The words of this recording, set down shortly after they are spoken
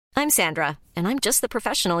I'm Sandra, and I'm just the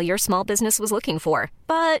professional your small business was looking for.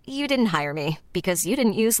 But you didn't hire me because you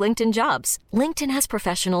didn't use LinkedIn Jobs. LinkedIn has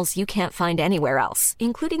professionals you can't find anywhere else,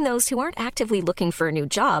 including those who aren't actively looking for a new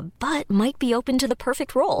job, but might be open to the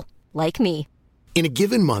perfect role, like me. In a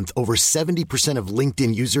given month, over 70% of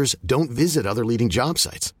LinkedIn users don't visit other leading job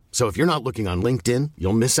sites. So if you're not looking on LinkedIn,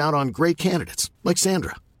 you'll miss out on great candidates like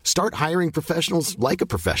Sandra. Start hiring professionals like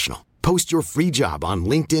a professional. Post your free job on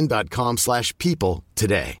linkedin.com/people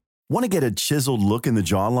today. Want to get a chiseled look in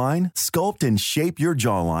the jawline? Sculpt and shape your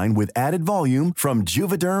jawline with added volume from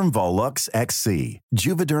Juvederm Volux XC.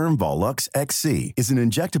 Juvederm Volux XC is an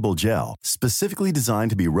injectable gel specifically designed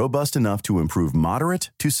to be robust enough to improve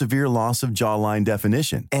moderate to severe loss of jawline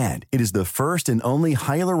definition. And it is the first and only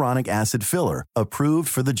hyaluronic acid filler approved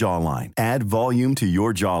for the jawline. Add volume to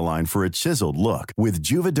your jawline for a chiseled look with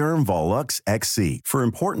Juvederm Volux XC. For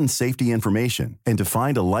important safety information and to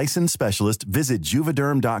find a licensed specialist, visit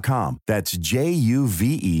juvederm.com. That's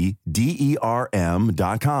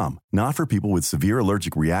JUVEDERM.com. Not for people with severe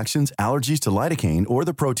allergic reactions, allergies to lidocaine, or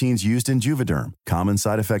the proteins used in Juvederm. Common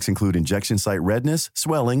side effects include injection site redness,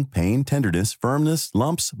 swelling, pain, tenderness, firmness,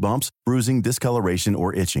 lumps, bumps, bruising, discoloration,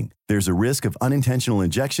 or itching. There's a risk of unintentional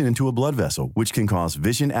injection into a blood vessel, which can cause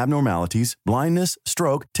vision abnormalities, blindness,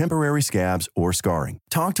 stroke, temporary scabs, or scarring.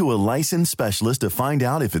 Talk to a licensed specialist to find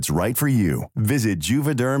out if it's right for you. Visit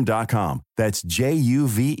Juvederm.com. That's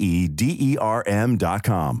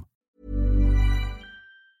JUVEDERM.com.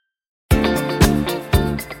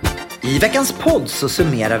 I veckans podd så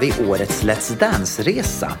summerar vi årets Let's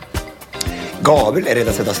Dance-resa. Gabriel är redo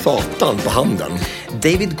att sätta satan på handen.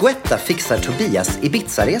 David Guetta fixar Tobias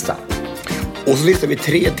Ibiza-resa. Och så listar vi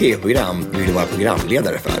 3 tv-program vi vill vara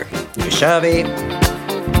programledare för. Nu kör vi!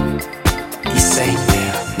 I säng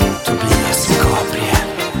med Tobias och Gabriel.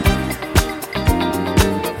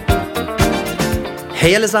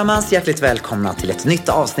 Hej allesammans, hjärtligt välkomna till ett nytt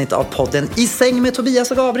avsnitt av podden I säng med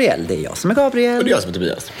Tobias och Gabriel. Det är jag som är Gabriel. Och det är jag som är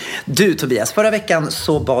Tobias. Du Tobias, förra veckan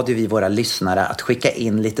så bad vi våra lyssnare att skicka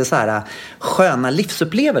in lite så här sköna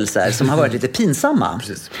livsupplevelser som har varit lite pinsamma.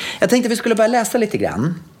 Precis. Jag tänkte att vi skulle börja läsa lite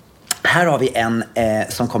grann. Här har vi en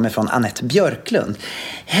som kommer från Annette Björklund.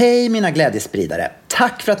 Hej mina glädjespridare.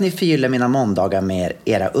 Tack för att ni förgyller mina måndagar med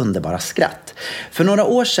era underbara skratt. För några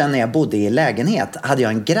år sedan när jag bodde i lägenhet hade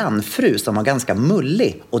jag en grannfru som var ganska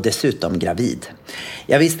mullig och dessutom gravid.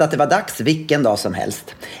 Jag visste att det var dags vilken dag som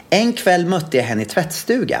helst. En kväll mötte jag henne i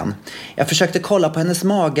tvättstugan. Jag försökte kolla på hennes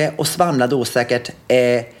mage och svamlade osäkert.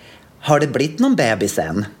 Har det blivit någon bebis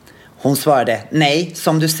än? Hon svarade, nej,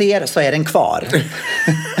 som du ser så är den kvar.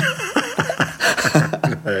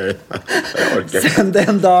 Sen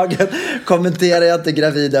den dagen kommenterar jag inte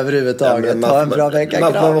gravid överhuvudtaget. Ja, ta en bra vecka.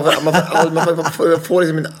 Man får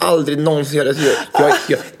liksom aldrig någonsin göra det.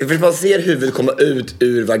 För man ser huvudet komma ut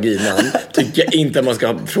ur vaginan tycker jag inte att man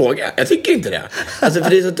ska fråga. Jag tycker inte det. Alltså för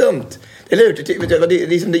det är så dumt. Eller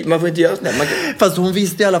hur? Man får inte göra sånt. Fast hon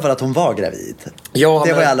visste i alla fall att hon var gravid. Ja,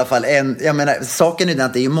 det var i alla fall en... Jag menar, saken är den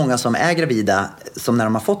att det är ju många som är gravida som när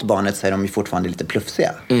de har fått barnet så är de ju fortfarande lite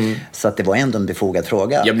plufsiga. Så att det var ändå en befogad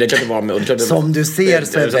fråga. Ja, men det var med, som du ser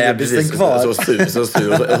så är bebisen kvar. Så sur. Och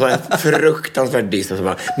så en fruktansvärd diss.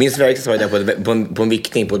 Min svärksa sa där på en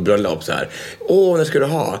viktning på ett bröllop så här. När ska du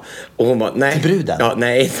ha? Och hon bara, nej. Till bruden? Ja,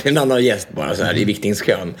 nej. En annan gäst bara så här i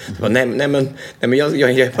viktningskön. Så bara, nej men jag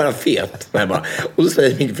är bara fet. Nej, bara. Och så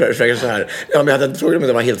säger min föräldrar så här. Ja, men jag hade inte frågat om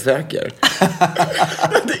jag var helt säker. Jag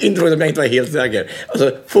hade inte frågat om jag inte var helt säker.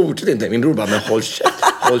 Alltså, fortsätt inte. Min bror bara, men håll käft.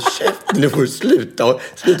 Nu får du sluta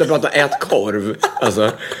prata ät korv.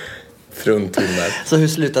 Alltså, fruntimmer. Så hur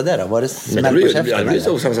slutade det då? Var det smäll på käften? Det blev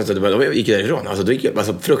så osamma så att då gick jag därifrån. Alltså, då gick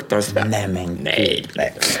jag fruktansvärt. Nej.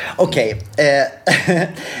 Okej.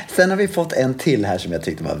 Sen har vi fått en till här som jag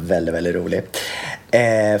tyckte var väldigt, väldigt rolig.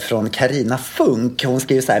 Från Carina Funk. Hon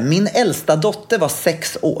skriver så här: min äldsta dotter var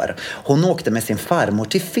 6 år. Hon åkte med sin farmor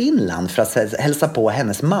till Finland för att hälsa på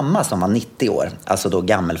hennes mamma som var 90 år. Alltså då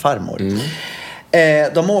gammelfarmor.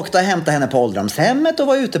 De åkte och hämtade henne på ålderdomshemmet och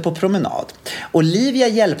var ute på promenad. Olivia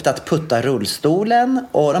hjälpte att putta rullstolen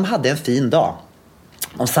och de hade en fin dag.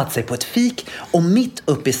 De satt sig på ett fik och mitt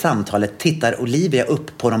upp i samtalet tittar Olivia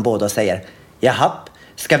upp på dem båda och säger: jaha,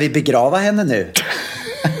 ska vi begrava henne nu?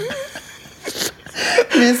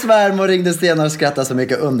 Min svärmor ringde senare och skrattade så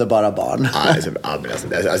mycket, underbara barn. Det är så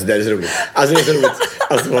roligt. Alltså det är så roligt.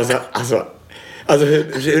 Alltså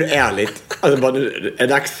hur ärligt. Alltså bara nu är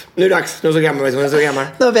det dags. Nu är det dags. Nu är så gammal.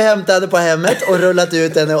 Nu har vi hämtat henne på hemmet och rullat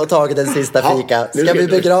ut henne och tagit den sista fika. Ska vi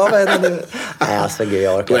begrava henne nu? Nej, alltså gud,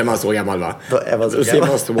 jag orkar. Då är man så gammal, va? Då är man så gammal. Då ser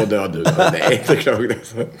man så död ut. Nej, det är klart.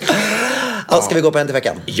 Ska vi gå på Hänt i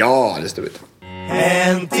veckan? Ja, det står ut.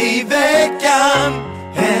 Hänt i veckan.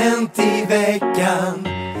 hänt i veckan?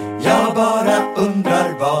 Jag bara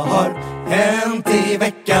undrar vad har hänt i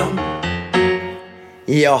veckan?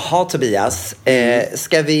 Jaha Tobias,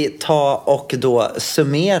 ska vi ta och då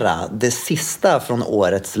summera det sista från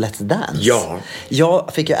årets Let's Dance? Ja. Jag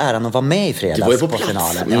fick ju äran att vara med i fredags. Du var ju på på plats.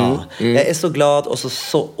 finalen. Mm. Ja. Jag är så glad och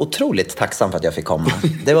så otroligt tacksam för att jag fick komma.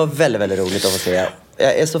 Det var väldigt, väldigt roligt att få se.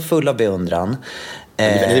 Jag är så full av beundran. Det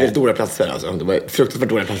är väldigt dåliga platser alltså. Det var fruktansvärt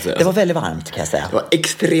dåliga platser. Det var väldigt varmt kan jag säga. Det var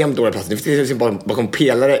extremt dåliga platser. Det finns bakom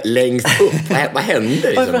pelare längst upp. Vad hände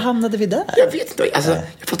liksom? Varför hamnade vi där? Jag vet inte. Alltså,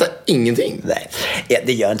 jag fattar ingenting. Nej,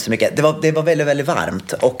 det gör inte så mycket. Det var väldigt, väldigt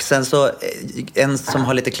varmt. Och sen så, en som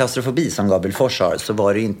har lite klaustrofobi som Gabriel Fors har, så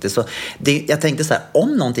var det ju inte så... jag tänkte så här,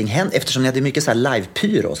 om någonting händer, eftersom jag hade mycket så här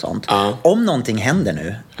live-pyro och sånt. Om någonting händer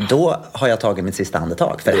nu, då har jag tagit mitt sista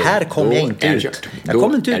andetag. För här kom jag inte ut. Jag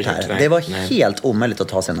kom inte ut här. Det var helt omöjligt att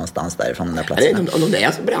ta sig någonstans därifrån den där platsen. Om det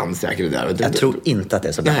är så brandsäkert där. Jag tror inte att det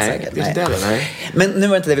är så brandsäkert. Nej. Men nu var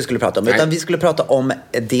det inte det vi skulle prata om. Utan vi skulle prata om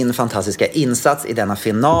din fantastiska insats i denna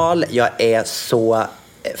final. Jag är så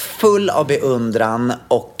full av beundran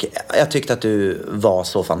och jag tyckte att du var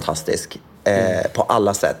så fantastisk på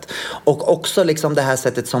alla sätt. Och också liksom det här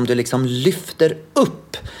sättet som du liksom lyfter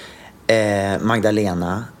upp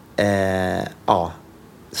Magdalena.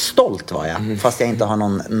 Stolt var jag, fast jag inte har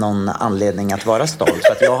någon anledning att vara stolt.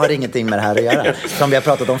 För att jag har ingenting med det här att göra, som vi har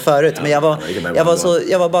pratat om förut. Men jag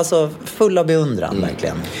var bara så full av beundran,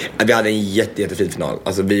 verkligen. Vi hade en jättefin final.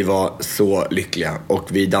 Alltså, vi var så lyckliga och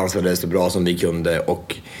vi dansade så bra som vi kunde.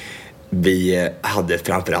 Och vi hade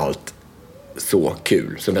framförallt så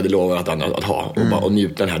kul som vi hade lovat att ha och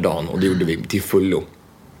njuta den här dagen. Och det gjorde vi till fullo.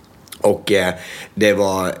 Och det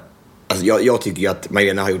var... Alltså jag tycker ju att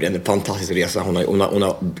Magdalena har gjort en fantastisk resa. Hon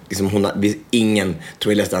har ingen,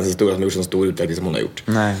 tror jag, Let's historia som har gjort så stor utveckling som hon har gjort.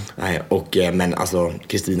 Nej. Men alltså,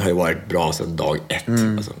 Kristin har ju varit bra sedan dag 1.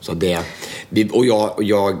 Alltså, så det,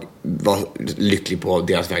 jag var lycklig på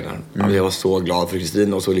deras vägnar. Jag var så glad för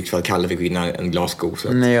Kristin och så lycklig för att Kalle fick vinna en glassko.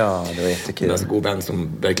 Ja, det var jättekul. En god vän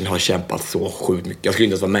som verkligen har kämpat så sjukt mycket. Jag skulle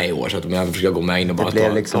inte ens vara med i år, så att jag försöker gå med in och bara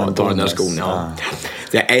ta den där skon. Ja.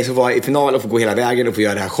 Så jag är så var i final och få gå hela vägen och få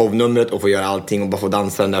göra det här shownumret och få göra allting och bara få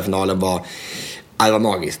dansa den där finalen. Det var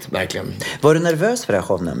magiskt, verkligen. Var du nervös för det här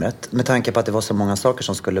shownumret? Med tanke på att det var så många saker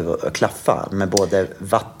som skulle klaffa. Med både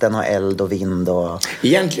vatten och eld och vind och...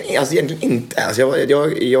 Egentligen inte. Alltså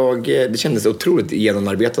det kändes otroligt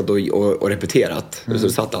genomarbetat och repeterat. Så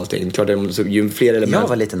satt allting. Klart, ju fler element... Jag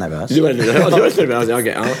var lite nervös. Du var lite nervös,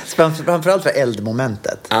 okay, ja. Framförallt för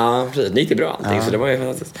eldmomentet. Ja, precis. Det gick bra allting, så det var ju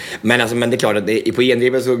fantastiskt. Men det är klart att på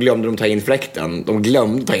endrivet så glömde de ta in fläkten.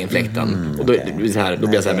 Och då blir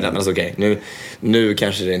jag så här, men alltså okej, nu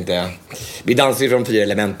kanske det inte... Vi dansar ju från 4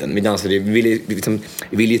 elementen. Vi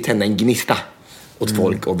vill ju tända en gnista åt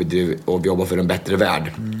folk och vi jobbar för en bättre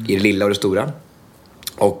värld i det lilla och det stora.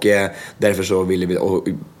 Och därför så ville vi... Och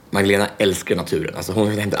Magdalena älskar naturen. Alltså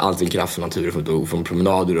hon hämtar all sin kraft från naturen, från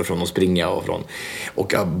promenader och från att springa och från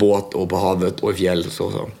åka båt och på havet och i fjäll och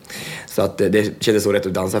så. Så att det kändes så rätt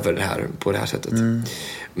att dansa för det här på det här sättet.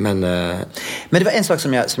 Men det var en sak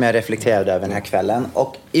som jag reflekterade över den här kvällen.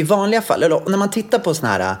 Och i vanliga fall, eller när man tittar på sån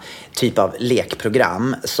här typ av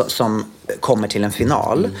lekprogram som kommer till en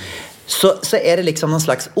final, så är det liksom någon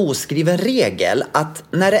slags oskriven regel att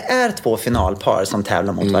när det är 2 finalpar som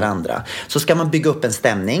tävlar mot varandra så ska man bygga upp en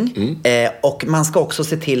stämning och man ska också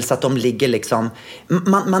se till så att de ligger liksom...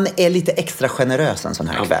 Man är lite extra generös en sån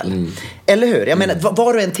här kväll. Eller hur? Jag menar,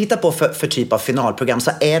 vad du än tittar på för typ av finalprogram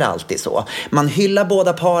så är det alltid så. Man hyllar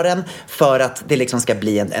båda paren för att det liksom ska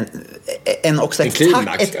bli också ett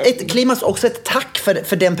klimax. Ett klimax, också ett tack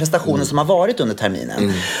för den prestationen som har varit under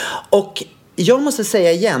terminen. Och jag måste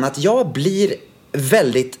säga igen att jag blir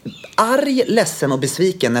väldigt arg, ledsen och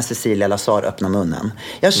besviken när Cecilia Lazar öppnar munnen.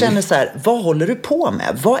 Jag känner så här, vad håller du på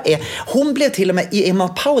med? Hon blev till och med, i en av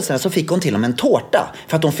pauserna så fick hon till och med en tårta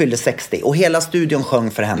för att hon fyllde 60 och hela studion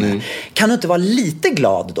sjöng för henne. Kan du inte vara lite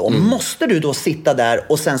glad då? Måste du då sitta där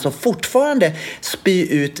och sen så fortfarande spy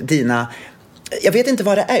ut dina... Jag vet inte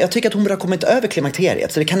vad det är. Jag tycker att hon borde ha kommit över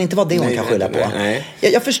klimakteriet. Så det kan inte vara det hon kan skylla på.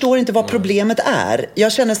 Jag förstår inte vad problemet är.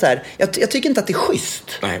 Jag känner så här, jag tycker inte att det är schysst.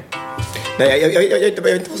 Nej, jag vet inte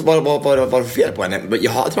vad det var fel på henne.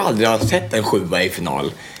 Jag tror aldrig jag har sett en 7 i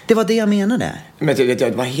final. Det var det jag menade. Men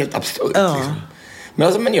det var helt absurt. Ja.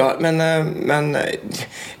 Liksom. Men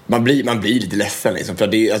man blir lite ledsen liksom, för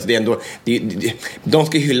det är ändå de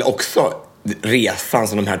ska hylla också resan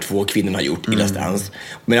som de här 2 kvinnorna har gjort i Let's Dance.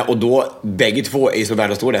 Och då, bägge 2 är så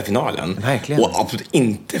värda att stå där i finalen. Verkligen. Och absolut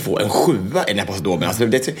inte få en 7 i den här passadomen. Alltså,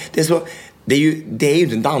 det är så... det är ju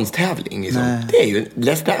inte en danstävling liksom. Det är ju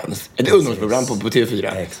Let's Dance. Ett ungdomsprogram på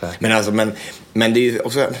TV4. Exakt. Men alltså, men det är ju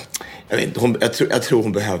också, jag vet inte, jag tror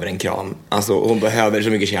hon behöver en kram. Alltså hon behöver så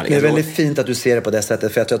mycket kärlek. Det är väldigt fint att du ser det på det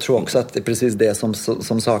sättet, för att jag tror också att det är precis det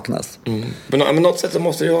som saknas. Men något sätt så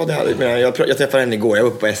måste det vara det här. Jag träffade henne igår, jag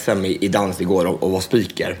var uppe på SM i dans igår och var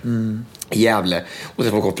speaker i Gävle. Och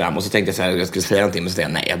så kom fram och så tänkte jag så här, jag skulle säga någonting, men så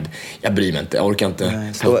tänkte jag, nej, jag bryr mig inte, jag orkar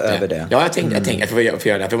inte stå över det. Ja, jag tänkte att jag får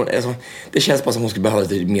göra det. För alltså, det känns bara som hon skulle behöva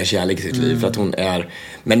lite mer kärlek i sitt liv, för att hon är,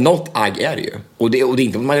 men något agg är det ju. Och det är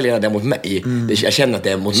inte Magdalena, det är mot mig. Jag känner att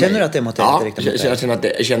det är mot mig. Känner du att det är mot dig? Ja,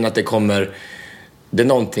 jag känner att det kommer, det är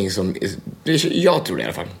någonting som, jag tror det i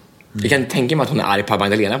alla fall. Jag kan tänka mig att hon är arg på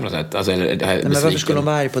Magdalena på något sätt. Alltså, men varför skulle hon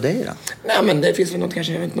vara arg på dig då? Nej, men det finns väl något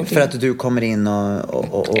kanske, jag vet inte. Någonting. För att du kommer in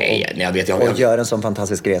och gör en sån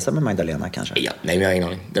fantastisk resa med Magdalena kanske? Ja, nej, men jag har ingen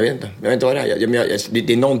aning. Jag vet inte vad det är.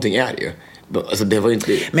 Det är någonting är det ju. Alltså, det var ju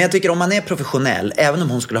inte... Men jag tycker om man är professionell, även om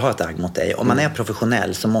hon skulle ha ett agg mot dig, om man är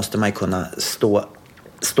professionell så måste man ju kunna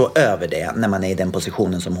stå över det när man är i den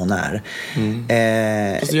positionen som hon är.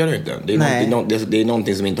 Fast det gör det inte. Det är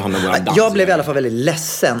någonting som inte har med våra dans. Jag blev i alla fall väldigt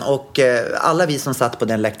ledsen, och alla vi som satt på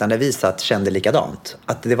den läktaren där vi satt kände likadant.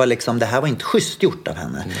 Att det var liksom, det här var inte schysst gjort av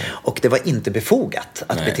henne. Och det var inte befogat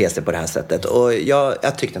att bete sig på det här sättet. Och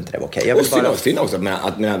jag tyckte inte det var okej. Och synd också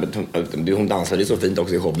att hon dansade så fint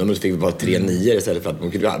också i shownumret, så fick vi bara 3-9 istället för att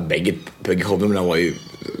hon kunde, bägge shownumren var ju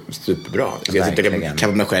superbra. Jag sitter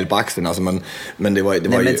kan mig själv på axeln alltså, men det var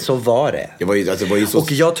ju... Men så var det. Det var ju så...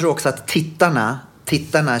 Och jag tror också att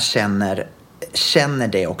tittarna känner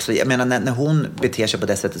det också. Jag menar, när hon beter sig på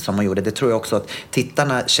det sättet som hon gjorde, det tror jag också att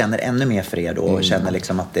tittarna känner ännu mer för er då, och känner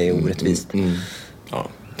liksom att det är orättvist. Ja.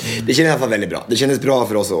 Det kändes i alla fall väldigt bra. Det kändes bra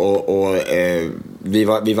för oss, och vi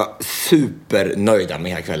var supernöjda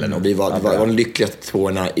med den här kvällen. Och vi var de lyckligaste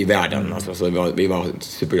tvåorna i världen. Alltså, så vi var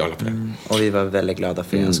superglada för det. Och vi var väldigt glada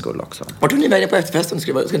för er skull också. Vart tog ni med på efterfesten?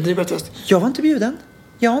 Ska inte ni på efterfest? Jag var inte bjuden.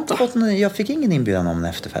 Jag fick ingen inbjudan om en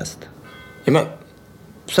efterfest. Jamen.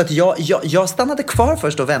 Så att jag stannade kvar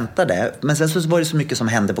först och väntade. Men sen så var det så mycket som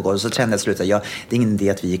hände på golvet. Så kände jag slutet, det är ingen idé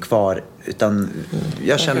att vi är kvar. Utan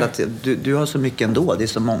jag kände att du har så mycket ändå. Det är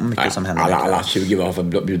så mycket som händer. Alla 20 var för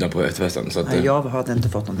bjudna på efterfesten. Så att, nej, jag hade inte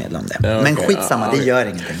fått något medel om det. Men skitsamma, det gör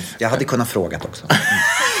ingenting. Jag hade kunnat frågat också.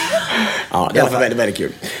 Ja, det var väldigt, väldigt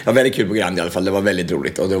kul. Det var väldigt kul program i alla fall. Det var väldigt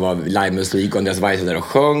roligt. Och det var livemusik och Andreas Weise där och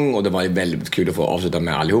sjöng. Och det var väldigt kul att få avsluta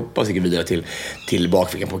med allihopa. Så gick vi vidare till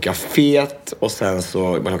bakfickan på kaféet. Och sen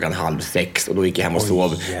så var klockan 5:30. Och då gick jag hem och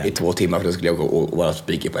sov i 2 timmar. För då skulle jag gå och vara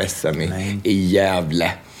speaker på SM i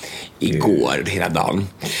Gävle igår hela dagen.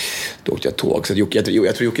 Då åkte jag tåg. Så jag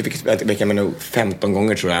tror Jocke fick väcka mig nog 15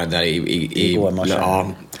 gånger tror jag där igår morse.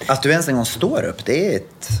 Ja. Att du ens en gång står upp, det är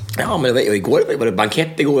ett... Ja, men igår var det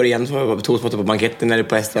bankett igår igen. Så var tog på banketten när det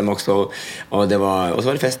på SM också. Och så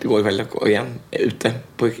var det fest igår kväll igen ute.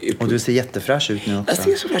 Och du ser jättefräsch ut nu också. Jag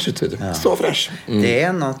ser så fräsch ut. Ja. Så fräsch. Det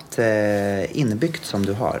är något inbyggt som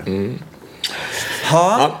du har.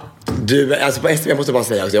 Ja. Du, alltså på SM, jag måste bara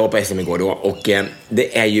säga att jag var på SM igår då. Och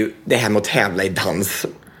det är ju det här med att tävla i dans.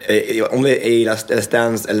 Om det är i Let's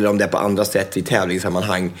Dance eller om det är på andra sätt i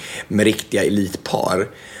tävlingssammanhang med riktiga elitpar,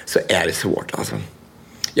 så är det svårt alltså.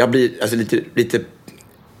 Jag blir alltså lite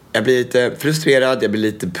frustrerad, jag blir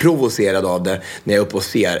lite provocerad av det när jag är uppe och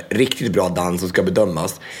ser riktigt bra dans som ska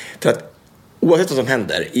bedömas. För att oavsett vad som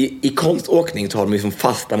händer, i konståkning så har de liksom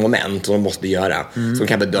fasta moment som de måste göra, som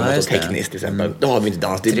kan bedömas tekniskt till exempel. Då har vi inte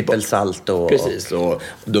dans. Trippelsalto. Precis, och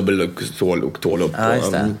dubbel sol och tål upp.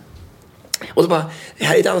 Och så bara,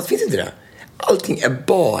 här i dans finns inte det. Allting är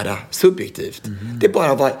bara subjektivt. Det är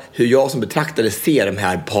bara hur jag som betraktare ser de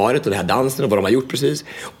här paret och den här dansen och vad de har gjort precis.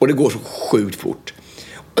 Och det går så sjukt fort.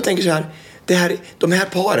 Och jag tänker så här, de här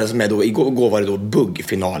paren som är då, igår var det då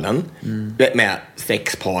buggfinalen med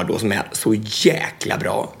 6 par då som är så jäkla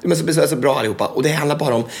bra. De är så bra allihopa. Och det handlar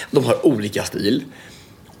bara om att de har olika stil.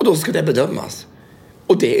 Och då ska det bedömas.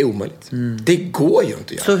 Och det är omöjligt. Det går ju inte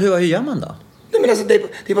att göra. Så hur gör man då? Nej, men alltså,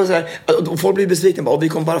 det är bara så här, folk blir besvikna bara, vi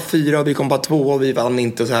kom bara 4 och vi kom bara 2 och vi vann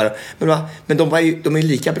inte och så här. Men de är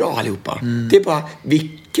lika bra allihopa. Det är bara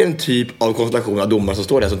vilken typ av konstellation av domare som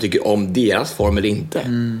står där som tycker om deras form eller inte.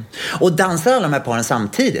 Och dansar alla de här paren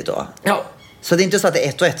samtidigt då? Ja. Så det är inte så att det är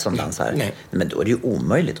 1 och 1 som dansar? Nej. Men då är det ju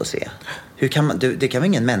omöjligt att se. Hur kan man, det kan väl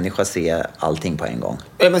ingen människa se allting på en gång?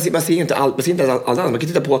 Man ser inte allt. Man kan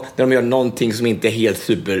titta på när de gör någonting som inte är helt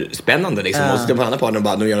superspännande. Liksom. Och så tittar på andra par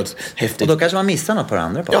när de gör något häftigt. Och då kanske man missar något på det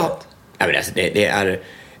andra paret. Ja, men alltså, det är...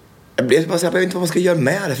 Jag vet inte vad man ska göra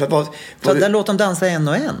med det. Så låt dem dansa en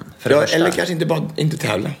och en. Eller kanske inte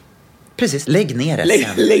tävla. Precis, lägg ner det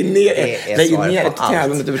Lägg ner ett allt.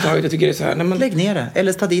 tävlande överhuvudtaget. Jag tycker det är så här. Nej, men... Lägg ner det.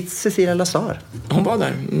 Eller ta dit Cecilia Lazar. Hon var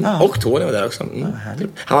där. Och Tony var där också.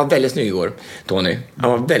 Han var väldigt snygg igår, Tony.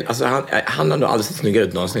 Han var väldigt, alltså han har nog aldrig sett snyggare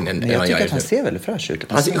ut någonsin än jag han tycker gör att han ser väldigt fräsch ut.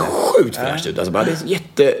 Han ser sjukt fräsch ut. Alltså,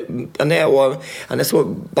 han är så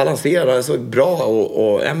balanserad, han är så bra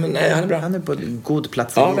och han är bra. Han är på god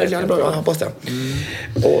plats. Ja, verkligen bra. Jag hoppas det.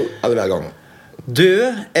 Och alla välgång.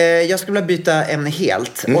 Du, jag skulle vilja byta ämne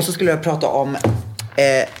helt. Och så skulle jag prata om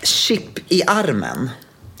chip i armen,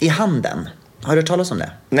 i handen. Har du hört talas om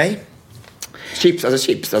det? Nej. Chips.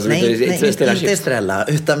 Alltså nej, inte Estrella,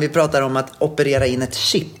 utan vi pratar om att operera in ett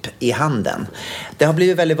chip i handen. Det har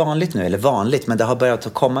blivit väldigt vanligt nu, eller vanligt, men det har börjat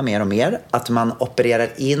att komma mer och mer, att man opererar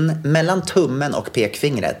in mellan tummen och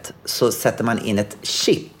pekfingret, så sätter man in ett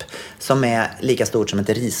chip som är lika stort som ett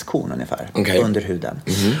riskorn ungefär, under huden.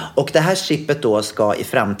 Och det här chipet då ska i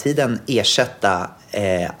framtiden ersätta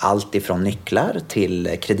allt ifrån nycklar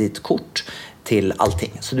till kreditkort till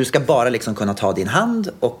allting. Så du ska bara liksom kunna ta din hand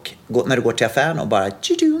och när du går till affären och bara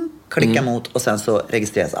klicka mot, och sen så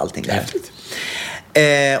registreras allting där.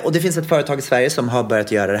 Och det finns ett företag i Sverige som har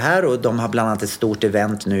börjat göra det här, och de har bland annat ett stort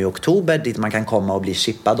event nu i oktober dit man kan komma och bli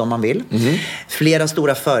chippad om man vill. Flera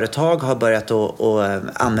stora företag har börjat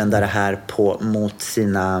att använda det här mot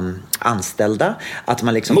sina anställda. Att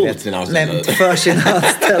man liksom sina anställda? Nej, för sina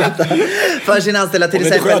anställda. För sina anställda till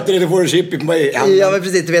exempel. Om du sköter det, du får en chip på mig. Ja, men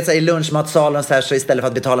precis. Du vet, så i lunchmatsalen så här, så istället för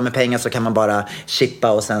att betala med pengar så kan man bara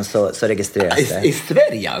chippa och sen så registreras det. I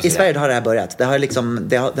Sverige alltså? I Sverige har det här börjat. Det har liksom...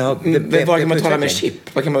 Var kan man tala med chip?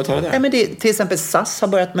 Vad kan man betala där? Ja, men till exempel SAS har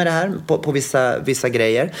börjat med det här på vissa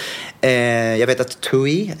grejer. Jag vet att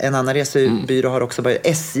TUI, en annan resebyrå, har också börjat.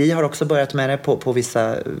 SJ har också börjat med det på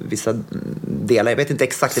vissa delar. Jag vet inte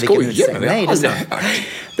exakt i vilken utsträckning. Nej,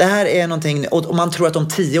 det här är någonting, och man tror att om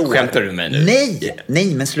 10 år... Skämtar du med nu?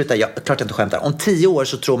 Nej, men sluta. Klart jag inte skämtar. Om 10 år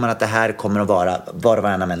så tror man att det här kommer att vara var och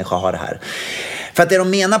varannan människa har det här. För att det de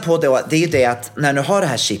menar på då, det är ju det att när du har det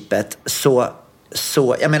här chippet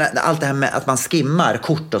så, jag menar, allt det här med att man skimmar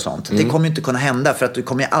kort och sånt, det kommer ju inte kunna hända, för att du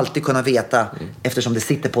kommer ju alltid kunna veta, eftersom det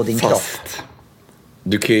sitter på din kropp.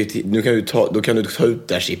 Då kan du ta ut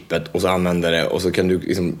det här chippet och så använda det, och så kan du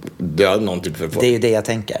liksom döda någon typ för folk. Det är ju det jag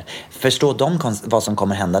tänker. Förstår de vad som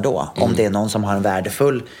kommer hända då? Om det är någon som har en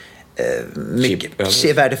värdefull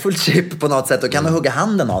värdefull chip på något sätt, då kan du hugga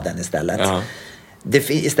handen av den istället. Ja.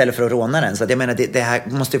 Istället för att råna den. Så jag menar, det här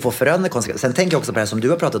måste ju få förödande konsekvenser. Sen tänker jag också på det här som du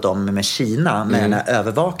har pratat om med Kina, med den här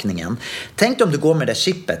övervakningen. Tänk dig om du går med det där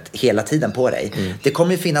chippet hela tiden på dig. Det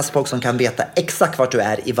kommer ju finnas folk som kan veta exakt vart du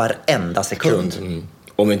är i varenda sekund.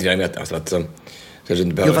 Om inte jag vet det. Så att du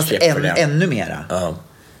inte behöver fast ännu mera. Ja.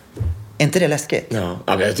 Är inte det läskigt? Ja,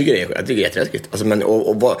 men jag tycker det är jätteläskigt. Alltså, men,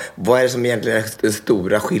 vad är det som egentligen är den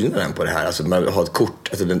stora skillnaden på det här? Alltså, man har ett kort,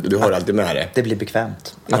 alltså, du har alltid med det. Det blir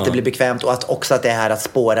bekvämt. Att det blir bekvämt, och att också att det här att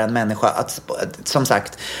spåra en människa. Som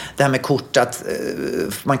sagt, det här med kort, att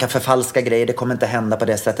man kan förfalska grejer. Det kommer inte hända på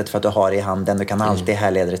det sättet för att du har det i handen. Du kan alltid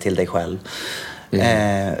härleda det till dig själv.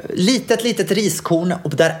 Litet riskorn,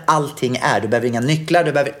 och där allting är. Du behöver inga nycklar,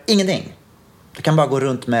 du behöver ingenting. Du kan bara gå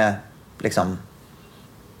runt med liksom...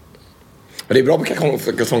 Men det är bra på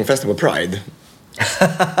kalsongfester på Pride.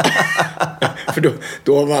 För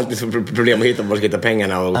då har man alltid så problem att hitta var man ska hitta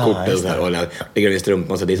pengarna och kortet och så här, och lägga i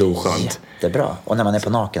strumpan, så det är så oskönt. Jättebra. Och när man är på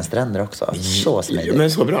nakenstränder också. Så smidigt.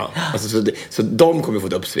 Men så bra. Alltså, så de kommer få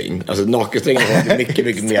ett uppsving. Alltså nakensträngar kommer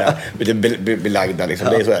mycket mer belagda liksom.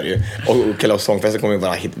 Det är så är det ju. Och kalsongfester kommer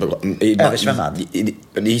vara översvämmad.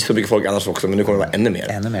 Det är så mycket folk annars också, men nu kommer det vara ännu mer.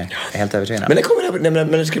 Ännu mer. Jag är helt övertygad.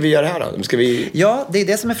 Men ska vi göra det här då? Ja, det är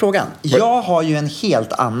det som är frågan. Jag har ju en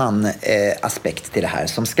helt annan aspekt till det här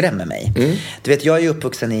som skrämmer mig. Du vet, jag är ju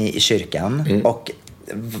uppvuxen i kyrkan och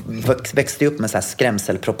växte upp med så här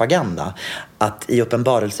skrämselpropaganda. Att i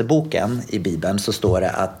Uppenbarelseboken i Bibeln så står det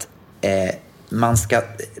att man ska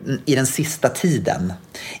i den sista tiden,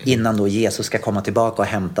 innan då Jesus ska komma tillbaka och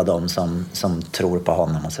hämta dem som tror på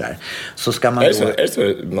honom och sådär, så ska man är det så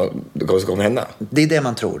det kommer hända? Det är det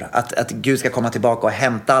man tror, att Gud ska komma tillbaka och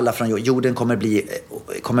hämta alla från jorden. Jorden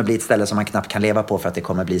kommer bli ett ställe som man knappt kan leva på, för att det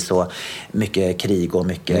kommer bli så mycket krig och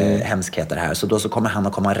mycket hemskheter här. Så då så kommer han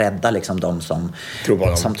att komma och rädda liksom de som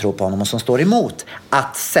tror på honom och som står emot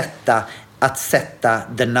att sätta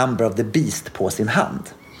the number of the beast på sin hand.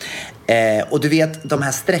 Och du vet, de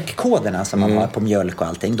här streckkoderna som man har på mjölk och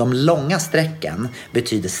allting, de långa strecken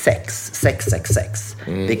betyder 666,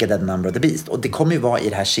 vilket är the number of the beast. Och det kommer ju vara i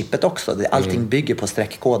det här chippet också. Allting bygger på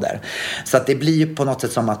streckkoder. Så att det blir ju på något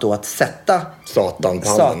sätt som att sätta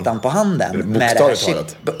Satan på handen med det här chip.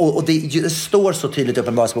 Och det står så tydligt i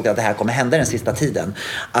Uppenbarelseboken att det här kommer hända den sista tiden.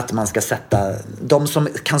 Att man ska sätta, de som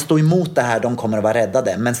kan stå emot det här, de kommer att vara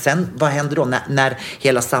räddade. Men sen, vad händer då när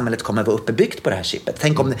hela samhället kommer att vara uppbyggt på det här chippet?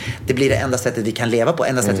 Tänk om det blir det enda sättet vi kan leva på,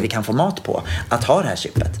 enda sättet vi kan få mat på, att ha det här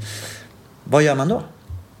chippet. Vad gör man då?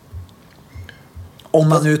 Om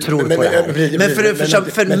man nu tror på det här. Men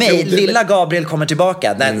för mig, lilla Gabriel kommer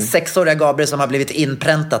tillbaka. Den 6-åriga Gabriel som har blivit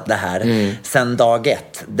inpräntat det här sedan dag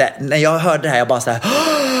 1. När jag hörde det här, jag bara så här,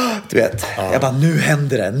 du vet, jag bara, nu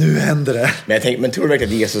händer det. Men tror du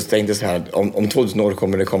verkligen att Jesus tänkte så här, om 2000 år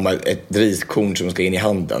kommer det komma ett riskorn som ska in i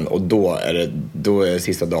handen, och då är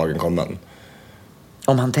sista dagen kommen?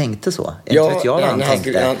 Om han tänkte så. Inte vet jag vad han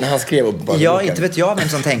tänkte. När han skrev Uppenbarelseboken. Ja, inte vet jag vem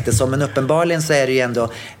som tänkte så. Men uppenbarligen så är det ju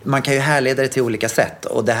ändå, man kan ju härleda det till olika sätt.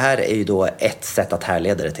 Och det här är ju då ett sätt att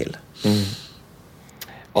härleda det till.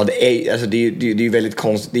 Ja, det är ju väldigt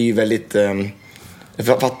konstigt. Det är ju väldigt...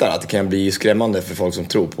 jag fattar att det kan bli skrämmande för folk som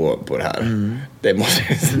tror på det här. Det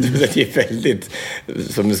är väldigt,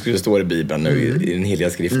 som det skulle stå i Bibeln nu, i den heliga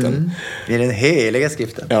skriften. I den heliga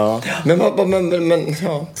skriften. Ja. Men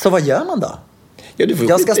ja. Så vad gör man då? Ja,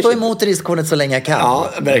 jag ska stå emot riskornet så länge jag kan.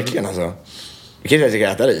 Ja, verkligen alltså. Vi kan inte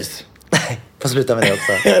äta ris. Får sluta med det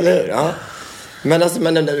också. Eller hur? Ja. Men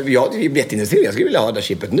jag är jätteintresserad. Jag skulle vilja ha det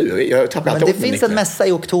chippet nu. Men det finns en mässa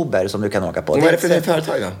i oktober som du kan åka på. Vad är det för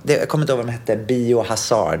företag då? Jag kommer inte ihåg vad de hette.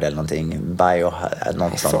 Biohazard eller någonting.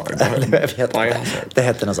 Något sånt. Det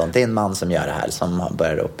hette något sånt. Det är en man som gör det här, som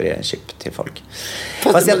börjar operera en chip till folk.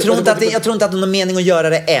 Fast jag tror inte att det är någon mening att göra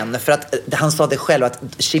det än. För att han sa det själv, att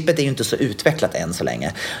chippet är ju inte så utvecklat än så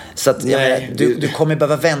länge. Så att du kommer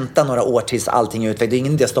behöva vänta några år tills allting är utvecklat. Det är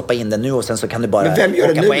ingen idé att stoppa in det nu och sen så kan du bara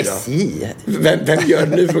åka på SJ. Vem gör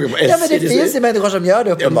det nu? Ja, men det finns ju människor som gör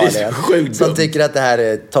det uppenbarligen. Som tycker att det här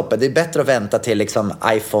är toppen. Det är bättre att vänta till liksom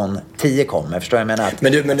iPhone 10 kommer. Förstår jag menar?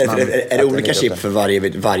 Men är det olika chip för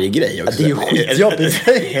varje grej också? Ja, det är ju skitjobbigt.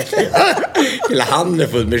 Hela handen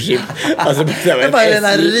är full med chip. Alltså, det är bara den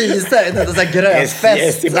här risen, den här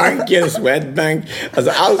grönfest. SE-banken, Swedbank,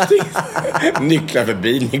 alltså allting. Nycklar för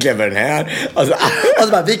bil, nycklar för den här. Alltså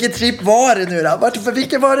bara, vilket chip var det nu då? För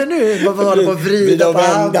vilken var det nu? Vad var det på att vrida på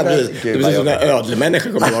handen? Sådana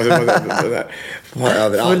ödlemänniskor kommer ihåg.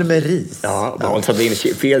 Full med ris. Ja, man satte in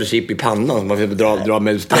fel chip i pannan. Man fick dra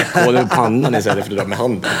med streckkoden med pannan istället för att dra med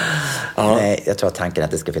handen. Ja. Nej, jag tror att tanken är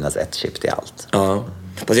att det ska finnas ett chip till allt. Ja.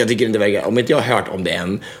 Fast jag tycker inte verkar, om inte jag har hört om det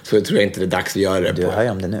än, så tror jag inte det är dags att göra det. Du hör ju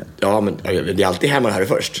om det nu. Ja, men det är alltid här man hör det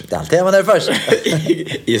först. Det är alltid här man hör det först.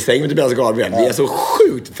 I sängen med Tobias Gabriel. Vi är så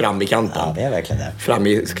sjukt fram i kanten. Ja, det är verkligen det. Fram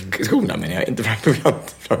i skorna, men jag inte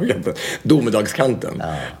fram i kanten. Domedagskanten.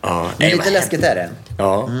 Ja. Men lite läskigt är det.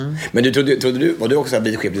 Ja. Men du trodde du, var du också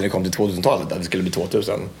vidskeplig när det kom till 2000-talet, att det skulle bli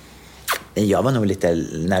 2000? Jag var nog lite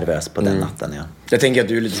nervös på den natten, ja. Jag tänker att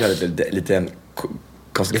du är lite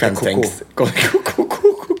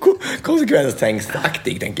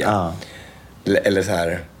konsekvenstänksaktig, tänker jag. Ja. Eller så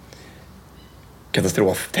här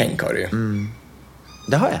katastroftänk har du ju.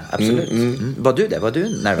 Det har jag, absolut. Var du det? Var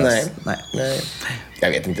du nervös? Nej.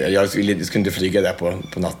 Jag vet inte. Jag skulle inte flyga där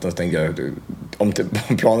på natten, så tänkte jag, om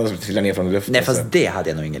planen skulle trilla ner från luften. Nej, fast det hade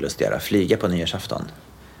jag nog ingen lust att göra. Flyga på nyårsafton.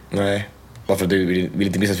 Nej. Varför du vill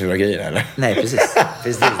inte missa fyrverkerier, eller? Nej, precis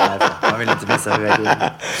därför. Man vill inte missa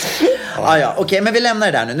fyrverkerier. Ja, okej, men vi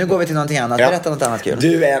lämnar det där nu. Nu går vi till någonting annat. Berätta något annat kul.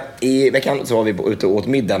 Du, i veckan så var vi ute och åt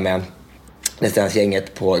middag med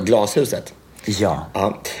Nästens-gänget på Glashuset. Ja.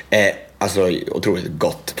 Alltså, otroligt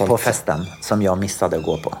gott. På festen som jag missade att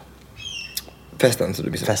gå på. Festen som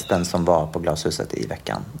du missade? Festen som var på Glashuset i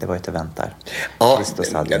veckan. Det var ett event där.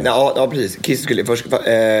 Ja, precis. Christer skulle först...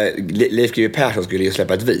 Leif GW Persson skulle ju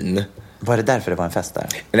släppa ett vin. Var det därför det var en fest där?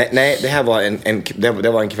 Nej, det här var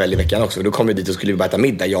det var en kväll i veckan också. Då kom vi dit och skulle vi bara äta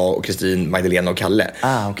middag, jag och Kristin, Magdalena och Kalle.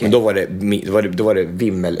 Okay. Men då var det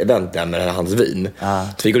vimmel-event där med hans vin.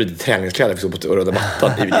 Så vi går dit i träningskläder, för så på röda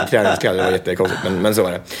mattan i träningskläder. Det var jättekonstigt, men så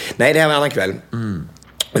var det. Nej, det här var en annan kväll.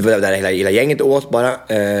 Vi var där hela gänget åt bara,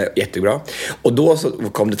 jättebra. Och då så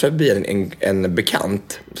kom det förbi en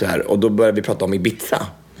bekant så här, och då började vi prata om Ibiza.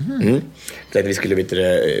 Så att vi skulle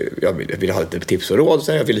jag ville ha lite tips och råd,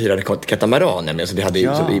 så jag ville hyra en katamaran nämligen, så vi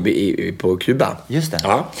hade på Kuba. Just det.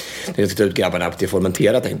 Ja. Jag skulle ta ut grabbarna till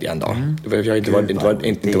Formentera, tänkte jag en dag. Jag har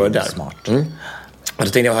inte varit där. Smart. Och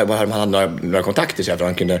då tänkte jag bara om han hade några kontakter så att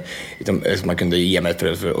han kunde, som man kunde ge mig för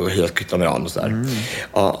att hyra katamaran och sådär.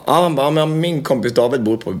 Ja, han bara, men min kompis David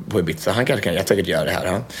bor på Ibiza. Han kanske kan säkert göra det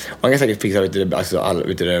här. Och han kan säkert fixa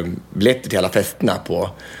biljetter till alla festerna på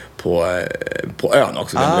ön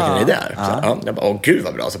också. Den är där. Så, jag bara, gud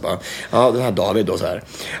vad bra. Så bara, den här David då så här.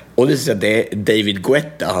 Och det är att det är David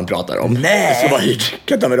Guetta han pratar om. Nej! Så var hyrt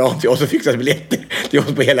katamaran till oss och fixade biljetter till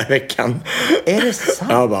oss på hela veckan. Är det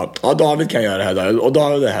sant? Jag bara, David kan göra det här då. Och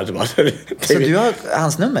David det här. Så du har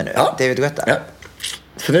hans nummer nu? Ja. David Guetta? Ja.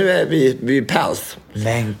 Så nu är vi pals.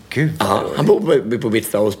 Men gud vad roligt. Han bor på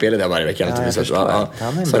Ibiza och spelar där varje vecka. Han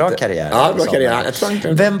har en bra karriär. Ja, bra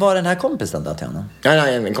karriär. Vem var den här kompisen då till honom? Ja,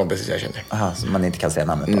 en kompis jag känner. Aha, som man inte kan säga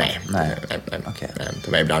namnet på? Nej. Okay.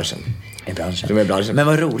 De är i branschen. De är i branschen. Men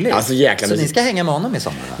vad roligt. Alltså, jäkla så ni ska hänga med honom i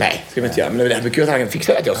sommar? Nej, ska vi inte göra. Men det är kul att han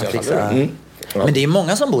fixar det till oss i alla fall. Men det är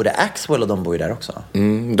många som bor där. Axwell och de bor ju där också.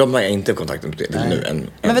 De har jag inte kontakt med nu än.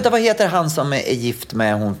 Men vet du, vad heter han som är gift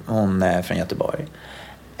med hon från Göteborg?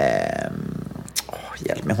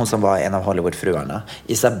 Hjälp mig. Hon som var en av Hollywoodfruarna.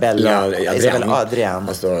 Isabella Adrian.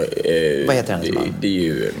 Alltså, vad heter hennes man? Det är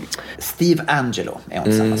ju... Steve Angelo är hon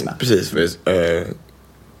tillsammans med. Precis.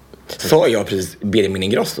 Sa jag precis Benjamin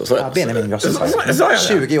Ingrosso? Benjamin Ingrosso sa jag.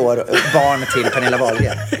 20 år, barn till Pernilla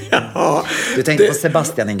Wahlgren. Ja, du tänkte på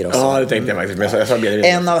Sebastian Ingrosso. Ja, det tänkte jag faktiskt. Men jag sa Benjamin.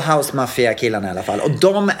 En av House Mafia-killarna i alla fall. Och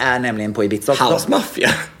de är nämligen på Ibiza. House Mafia?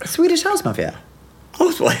 Swedish House Mafia.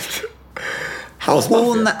 Housewife.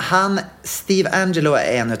 Steve Angelo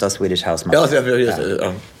är en av Swedish House Mafia.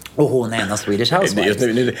 Ja. Och hon är en av Swedish Housewives.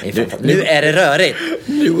 Nu är det rörigt.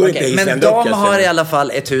 Okay, men de har i alla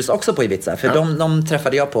fall ett hus också på Ibiza. För de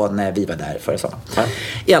träffade jag på när vi var där förra sommaren.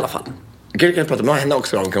 I alla fall. Kan jag prata med henne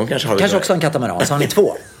också? Hon kanske också en katamaran, så har ni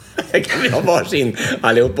 2. Kan vi ha varsin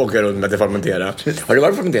allihop och åka runt med att fermentera? Har du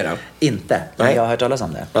varit fermentera? inte, men jag har hört talas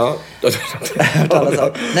om det. Ja.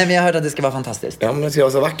 Nej, men jag har hört att det ska vara fantastiskt. Ja, men det ska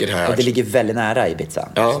vara så vackert här. Och det ligger väldigt nära Ibiza.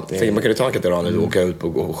 Ja, man kan ju ta en katamaran och åka ut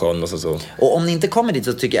på sjön och så. Och om ni inte kommer dit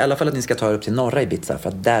så tycker jag i alla fall att ni ska ta er upp till norra Ibiza. För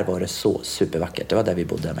att där var det så supervackert. Det var där vi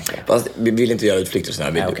bodde en vecka. Fast vi vill inte göra utflykter och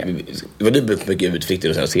sådär. Var du mycket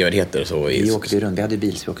utflykter och sevärdheter och så? Vi åkte runt, vi hade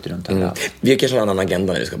bil så vi åkte runt överallt. Vi kanske har en annan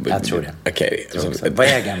agenda när vi ska bo. Jag tror det. Okej. Vad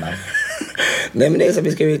är agendan? Nej, men det är så att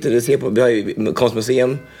vi ska ut se på, vi har ju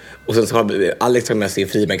konstmuseum och sen så har Alex med sin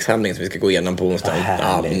frimärkssamling som vi ska gå igenom på onsdag.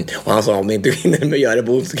 Ja, och han sa om ni inte hinner med att göra det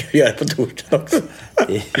på onsdag så ska vi göra det på torsdag också.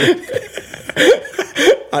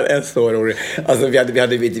 Han är så rolig. Alltså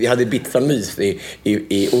vi hade bitsamys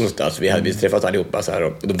i onsdags. Vi träffat allihopa så här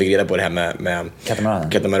och de fick reda på det här med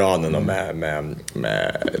katamaranen och med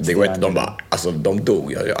det går inte, de bara, alltså de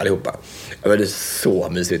dog allihopa. Det var så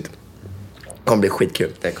mysigt. Det kommer bli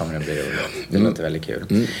skitkul. Det kommer att bli roligt. Det låter väldigt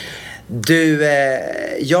kul. Du,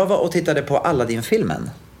 jag var och tittade på Aladdin-filmen.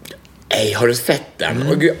 Ej, har du sett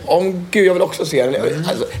den? Gud, jag vill också se den.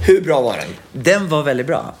 Alltså, hur bra var den? Den var väldigt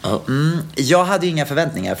bra. Jag hade ju inga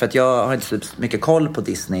förväntningar för att jag har inte så mycket koll på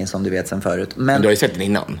Disney som du vet sen förut. Men du har ju sett den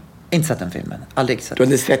innan. Inte sett den filmen. Aldrig sett. Du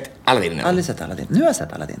har inte sett Aladdin innan? Aldrig sett Aladdin. Nu har jag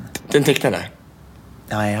sett Aladdin. Den tecknade?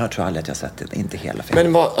 Ja, jag tror aldrig att jag har sett det. Inte hela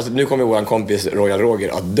filmen. Men alltså, nu kommer vår kompis Royal Roger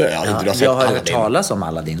att dö. Jag har hört talas om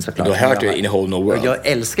Aladdin såklart. Du har hört det in a whole no world. Jag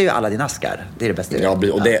älskar ju Aladdin-askar. Det är det bästa. Ja,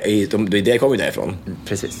 och det kommer ju därifrån.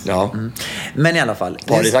 Precis. Ja. Men i alla fall.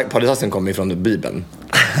 Paradisassen kommer ju från Bibeln.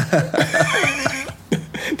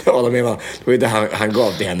 Det var det han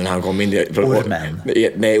gav till henne när han kom in. Ormen.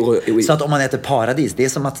 Nej, så att om man äter paradis, det är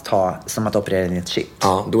som att operera in i ett chip.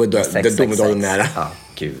 Ja, då är domedagen nära. Ja,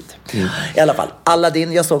 gud. I alla fall,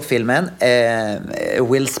 Aladdin, jag såg filmen.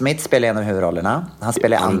 Will Smith spelar en av huvudrollerna. Han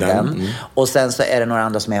spelar anden. Och sen så är det några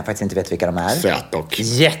andra som jag faktiskt inte vet vilka de är. Söt och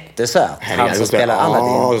jättesöt. Han som spelar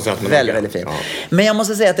Aladdin. Väldigt, väldigt fin. Men jag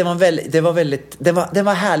måste säga att det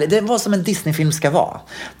var härligt. Det var som en Disney-film ska vara.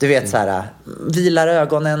 Du vet så här, vilar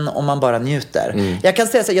ögonen om man bara njuter. Jag kan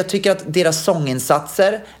säga så här, jag tycker att deras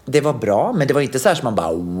sånginsatser, det var bra, men det var inte så här som man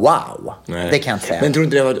bara wow. Nej. Det kan jag inte säga. Men tror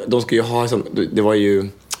inte de ska ju ha det var ju.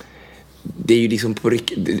 Det är ju liksom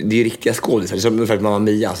det är ju riktiga skådespelare. Som ungefär Mamma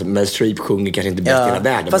Mia, alltså Meryl Streep sjunger kanske inte bäst i hela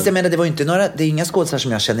världen. Fast jag menar, det var ju inte det är inga skådespelare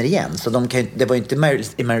som jag känner igen. Så det var ju inte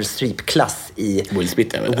Meryl Streep-klass i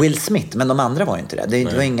Will Smith, men de andra var ju inte det.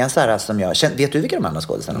 Det var inga så här som jag kände. Vet du vilka de andra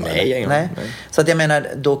skådespelarna var? Nej. Så att jag menar,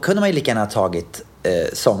 då kunde man ju lika gärna ha tagit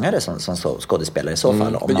sångare som skådespelare i så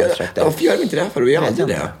fall. Varför gör de inte det här för? Vi gör aldrig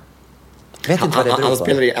det. Vet inte vad det han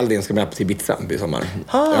spelar i Aladdin ska med till Ibiza i sommar.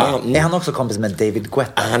 Är han också kompis med David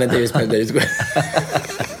Guetta? Han är David Guetta.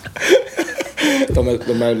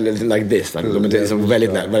 de är like this. De är liksom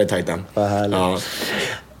väldigt tajta. Vad härligt.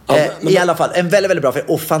 I alla fall, en väldigt, väldigt bra film.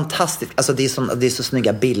 Och fantastiskt. Alltså det är så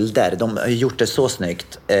snygga bilder. De har gjort det så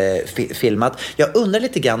snyggt filmat. Jag undrar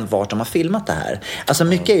lite grann vart de har filmat det här. Alltså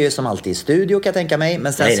mycket är ju som alltid i studio, kan jag tänka mig.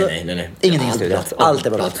 Men sen nej. Ingenting i studio. Allt är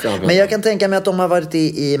bara plats. Men jag kan tänka mig att de har varit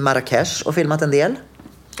i Marrakesh och filmat en del.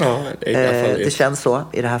 Ja, det känns så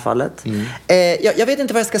i det här fallet. Jag vet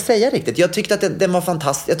inte vad jag ska säga riktigt. Jag tyckte att den var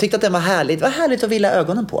fantastisk. Jag tyckte att den var härlig. Det var härligt att vila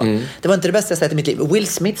ögonen på. Det var inte det bästa jag sett i mitt liv. Will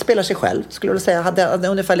Smith spelar sig själv, skulle jag vilja säga. Hade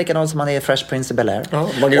ungefär likadant som han är i Fresh Prince of Bel-Air. Ja,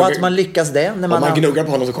 och att man lyckas det. När man gnuggar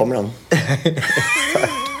på honom så kommer han.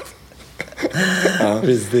 Ja,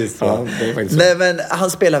 precis så. Ja, det är faktiskt så. Nej, men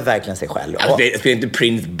han spelar verkligen sig själv. Alltså, spelar inte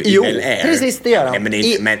Prince Bel-Air? Precis, det gör han.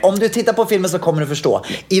 Nej, om du tittar på filmen så kommer du förstå.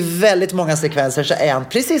 I väldigt många sekvenser så är han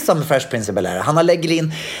precis som Fresh Prince of Bel-Air. Han har lägger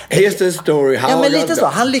in... Here's the story. Ja, men lite så.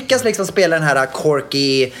 Han lyckas liksom spela den här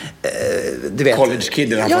quirky... du vet. College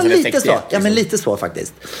kid. Ja, lite 61, så. Ja, men lite så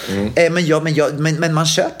faktiskt. Men man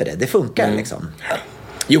köper det. Det funkar liksom.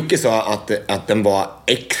 Jocke sa att den var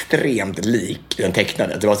extremt lik den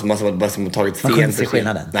tecknade. Det var som att tagit scen. Man kunde se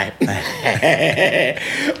skillnaden. Nej.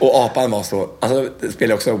 Och apan var så... Alltså, det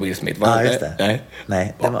spelade också Will Smith. Ja, just det.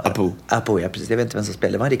 Nej, det var Apu, ja, precis. Jag vet inte vem som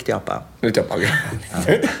spelade. Det var en riktig apa. Riktig apa,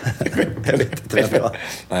 jag vet inte vem det var.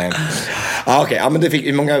 Nej. Okej. Ja, men det fick...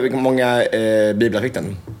 Hur många biblar fick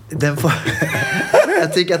den? Den får...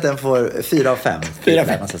 jag tycker att den får 4 av 5. 4 av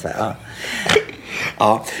 5. Man ska säga. Ja.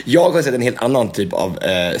 Ja, jag har sett en helt annan typ av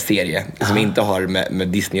serie som inte har med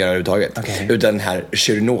Disney överhuvudtaget. Okay. Utan den här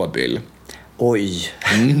Chernobyl. Oj,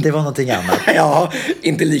 det var någonting annat. Ja,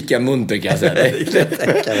 inte lika munter kan jag säga.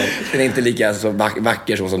 Den är inte lika så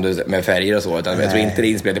vacker så som du med färger och så. Utan jag tror inte det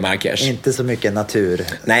är inspelat i Marrakesh. Inte så mycket natur.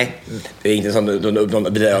 Nej, det är inte som de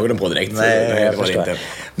blir ögonen på direkt. Nej, det var det inte.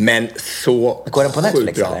 Men så går den på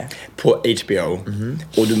Netflix bra. Eller? På HBO.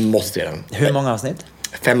 Och du måste se den. Hur många avsnitt?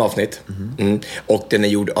 5 avsnitt. Och den är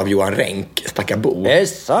gjord av Johan Renck, Stackabo. Det är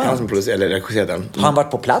sant. Han som producerar eller regisserar den. Har han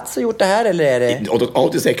varit på plats och gjort det här eller är det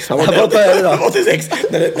 86? Han var 86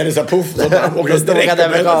 när det sa puff så han åkte direkt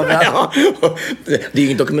över kameran. Ja. Det är ju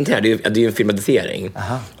ingen dokumentär, det är ju en filmatisering.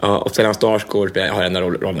 Ja, och Stellan Skarsgård har en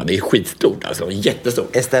roll. Det är skitstort alltså,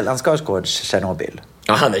 jättestort. Är Stellan Skarsgård Tjernobyl?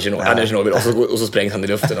 Ja, han är Tjernobyl och så sprängs han i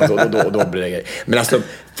luften och då blir det grejer. Men alltså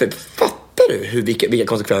du vilka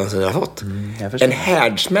konsekvenser det har fått? En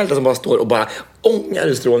härdsmälta som bara står och bara ångar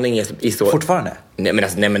utstrålning i så... Fortfarande? Nej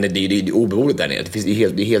men det är obeboeligt där nere.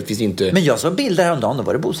 Det finns inte... Men jag såg bilder häromdagen, då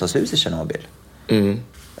var det bostadshus i Tjernobyl.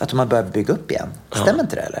 Att de har börjat bygga upp igen. Stämmer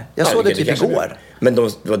inte det eller? Jag såg det typ igår. Men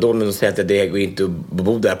de säger att det går inte att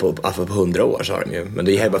bo där på 100 år, sa de ju. Men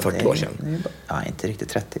det är bara 40 år sedan. Ja, inte riktigt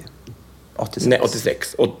 30. 86. Nej,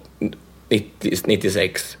 86. Och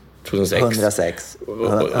 96. 2006. 106.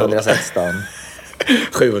 116.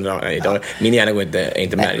 700. Nej, min hjärna går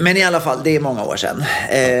inte med. Men i alla fall, det är många år sedan.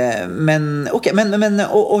 Men okej, men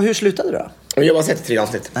och hur slutade det då? Jag har bara sett 3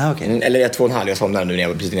 avsnitt. Okay. Eller 2,5. Jag somnade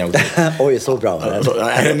nu precis när jag åkte. Oj, så bra var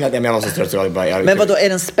det. Jag var så trött så jag bara... Men vadå, är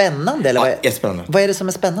den spännande? Eller ja, är spännande. Vad är det som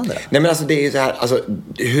är spännande då? Nej, men alltså det är ju så här, alltså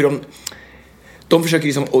hur de försöker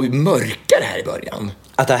liksom mörka det här i början.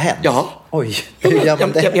 Att det har hänt? Ja. Oj. Ja,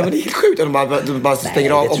 men det är helt sjukt. De bara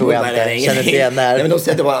stänger av. Nej, det tror jag inte. Känner inte igen när. Nej, men de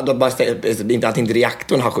säger att inte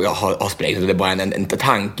reaktorn har sprängts. Det är bara en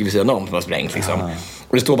tank vid sidan om som har sprängts. Liksom.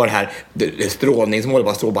 Och det står bara här, strålningsmålet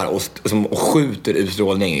bara står bara och skjuter ut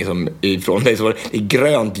strålning liksom, ifrån det. Så det är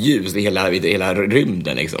grönt ljus i hela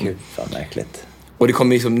rymden. Liksom. Gud, vad märkligt. Och det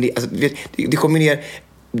kommer liksom, alltså, det kommer ner...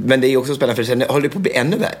 Men det är också spännande för sen håller det på att bli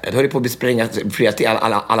ännu värre. Det håller på att bli sprängas,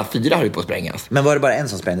 alla 4 håller på att sprängas. Men var det bara en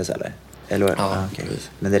som sprängdes eller? Ja, okay.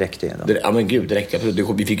 Men det räckte ju ändå. Ja men gud, det räckte.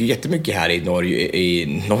 Vi fick ju jättemycket här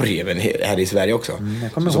i Norge men här i Sverige också.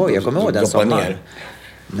 Jag kommer ihåg den sommaren.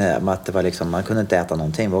 Nej, att det var liksom, man kunde inte äta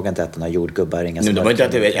någonting, vågade inte äta några jordgubbar, inga. Nu, de har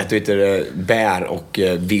inte ätit bär och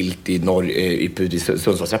vilt i Norge i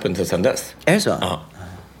Sundsvallsträppen sedan dess. Är det så? Ja.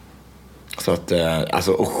 Så att,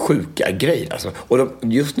 alltså, och sjuka grejer alltså. Och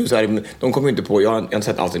just nu så är de kommer inte på, jag har inte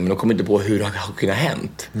sett allting, men de kommer inte på hur det har kunnat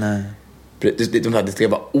hänt. Nej. Det ska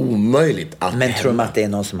vara omöjligt att men tror man att det är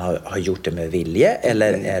någon som har gjort det med vilje,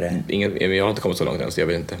 eller är det... Jag har inte kommit så långt än, så jag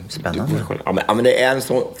vet inte. Spännande. Ja, men det är en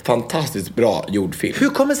så fantastiskt bra gjordfilm. Hur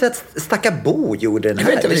kommer det sig att Stackabo gjorde den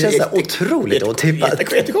här? Det känns så otroligt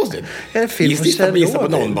otippat. Jättekonstigt. En film Gissa på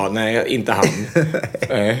någon bara, nej, inte han.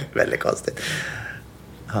 Väldigt konstigt.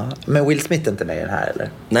 Ja. Men Will Smith är inte med i den här, eller?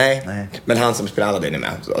 Nej. Men han som spelar Aladdin är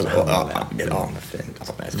med.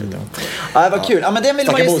 Ja, vad kul. Ja, men den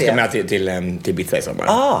vill man ju se. Sakabo ska med till Ibiza i sommar.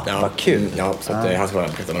 Vad kul. Ja, så att han ska vara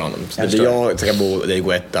prata med honom. Så det är jag, Sakabo, det är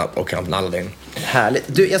Guetta och han Aladdin. Härligt.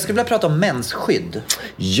 Du, jag skulle vilja prata om mensskydd.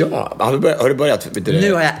 Ja, har du börjat?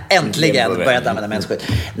 Nu har jag äntligen börjat använda mensskydd.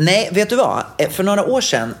 Nej, vet du vad? För några år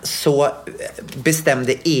sedan så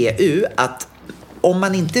bestämde EU att om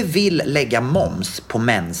man inte vill lägga moms på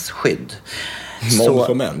mensskydd,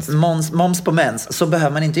 moms på mens, så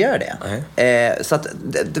behöver man inte göra det. Så att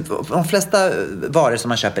de flesta varor som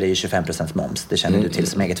man köper är ju 25% moms. Det känner du till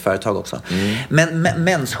som eget företag också. Men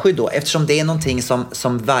mensskydd då, eftersom det är någonting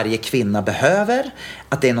som varje kvinna behöver,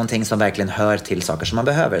 att det är någonting som verkligen hör till saker som man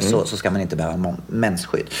behöver, så ska man inte behöva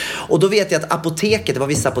mensskydd. Och då vet jag att apoteket, det var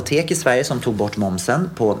vissa apotek i Sverige som tog bort momsen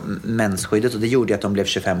på mensskyddet, och det gjorde att de blev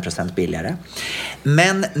 25% billigare.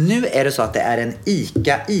 Men nu är det så att det är en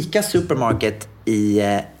ICA Supermarket i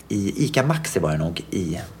ICA Maxi var det nog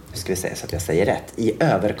ska vi säga så att jag säger rätt, i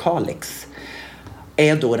Överkalix,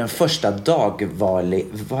 är då den första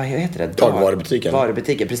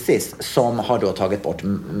dagvarubutiken, precis, som har då tagit bort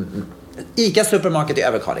ICA Supermarket i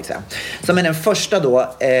Överkalix, som är den första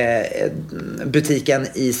då butiken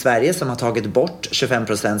i Sverige som har tagit bort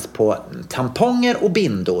 25% på tamponger och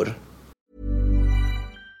bindor.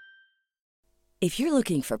 If you're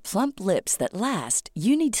looking for plump lips that last,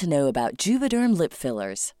 you need to know about Juvederm lip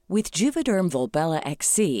fillers. With Juvederm Volbella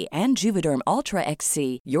XC and Juvederm Ultra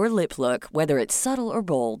XC, your lip look, whether it's subtle or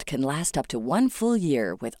bold, can last up to 1 full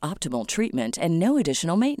year with optimal treatment and no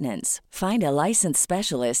additional maintenance. Find a licensed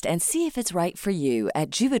specialist and see if it's right for you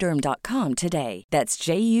at Juvederm.com today. That's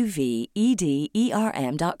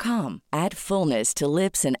JUVEDERM.com. Add fullness to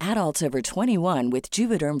lips in adults over 21 with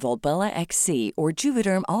Juvederm Volbella XC or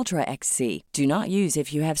Juvederm Ultra XC. Do not use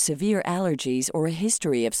if you have severe allergies or a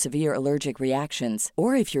history of severe allergic reactions,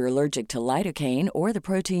 or if you're allergic to lidocaine or the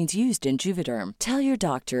proteins used in Juvederm. Tell your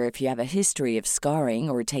doctor if you have a history of scarring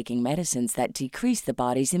or taking medicines that decrease the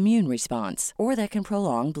body's immune response or that can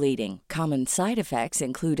prolong bleeding. Common side effects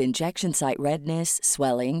include injection site redness,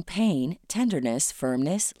 swelling, pain, tenderness,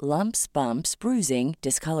 firmness, lumps, bumps, bruising,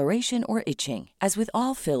 discoloration, or itching. As with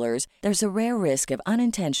all fillers, there's a rare risk of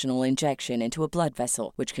unintentional injection into a blood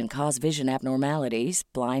vessel, which can cause vision abnormalities,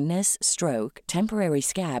 blindness, stroke, temporary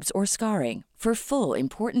scabs, or scarring. For full,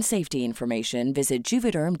 important safety information, visit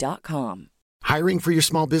Juvederm.com. Hiring for your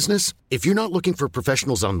small business? If you're not looking for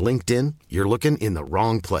professionals on LinkedIn, you're looking in the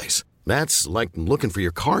wrong place. That's like looking for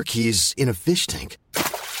your car keys in a fish tank.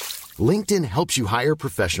 LinkedIn helps you hire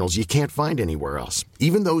professionals you can't find anywhere else,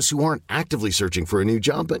 even those who aren't actively searching for a new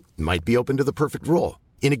job but might be open to the perfect role.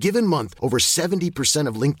 In a given month, over 70%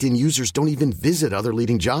 of LinkedIn users don't even visit other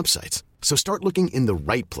leading job sites. So start looking in the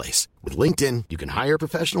right place. With LinkedIn, you can hire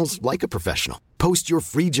professionals like a professional. Post your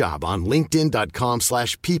free job on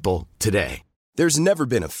linkedin.com/people today. There's never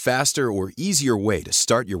been a faster or easier way to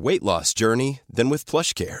start your weight loss journey than with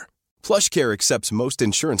PlushCare. PlushCare accepts most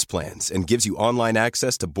insurance plans and gives you online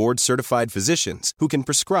access to board-certified physicians who can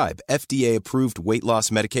prescribe FDA-approved weight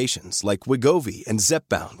loss medications like Wegovy and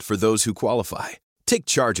Zepbound for those who qualify. Take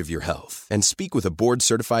charge of your health and speak with a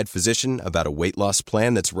board-certified physician about a weight loss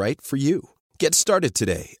plan that's right for you. Get started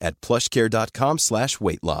today at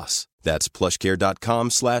plushcare.com/weightloss. That's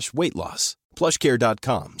plushcare.com/weightloss.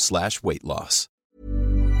 plushcare.com/weightloss.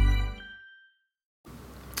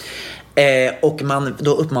 Och man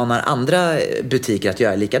då uppmanar andra butiker att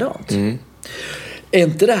göra likadant. Är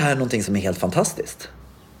inte det här någonting som är helt fantastiskt?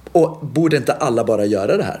 Och borde inte alla bara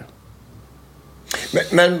göra det här?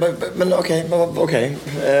 Men okej.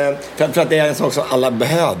 För att det är en sak som alla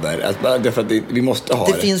behöver. Därför att vi måste ha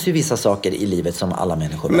det. Det finns ju vissa saker i livet som alla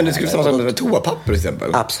människor behöver. Men det skulle vara samma sak med toapapper till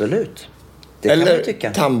exempel. Absolut. Det eller kan man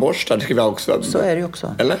tycka. Tandborstar, det skulle vi också. Så är det ju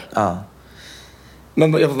också. Eller? Ja.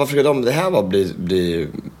 Men varför ska det här bli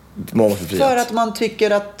momsbefriat? För att man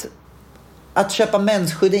tycker att köpa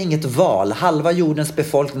mensskydd är inget val. Halva jordens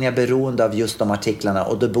befolkning är beroende av just de artiklarna,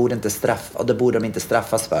 och det borde de inte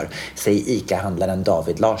straffas för, säger ICA-handlaren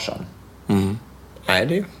David Larsson. Nej,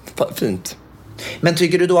 det är fint. Men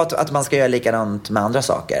tycker du då att man ska göra likadant med andra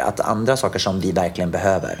saker? Att andra saker som vi verkligen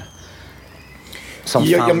behöver? Som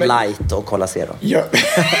Light och Cola Zero.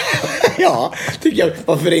 Ja, tycker jag.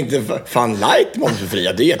 Varför är inte Fun Light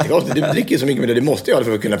momsbefriat? Det är jättekonstigt. Du dricker så mycket, men det måste göra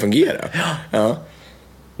för att kunna fungera. Ja.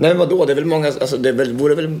 Nej, men vadå? Det är väl många, alltså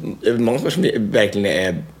vore väl många som verkligen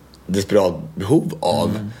är desperat behov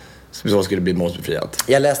av så skulle det bli momsbefriat.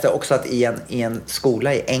 Jag läste också att i en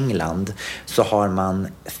skola i England så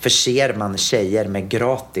förser man tjejer med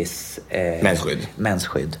gratis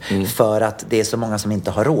mensskydd. För att det är så många som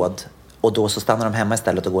inte har råd Och då så stannar de hemma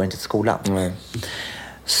istället och går inte till skolan. Nej.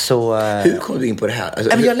 Så, hur kom du in på det här?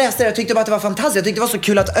 Alltså, jag läste det, jag tyckte bara att det var fantastiskt. Jag tyckte det var så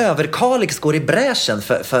kul att Överkalix går i bräschen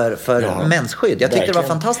för mensskydd. Jag tyckte det var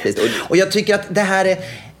fantastiskt. Och jag tycker att det här är...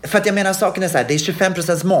 För att jag menar, saken är så här, det är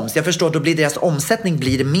 25% moms. Jag förstår att då blir deras omsättning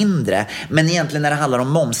blir mindre. Men egentligen när det handlar om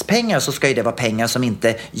momspengar så ska ju det vara pengar som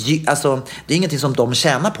inte... Alltså, det är ingenting som de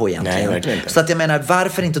tjänar på egentligen. Nej, verkligen inte. Så att jag menar,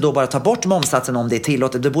 varför inte då bara ta bort momssatsen om det är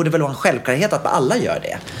tillåtet? Det borde väl vara en självklarhet att alla gör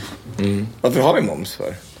det. Varför har vi moms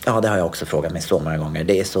för? Ja, det har jag också frågat mig så många gånger.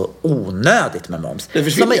 Det är så onödigt med moms.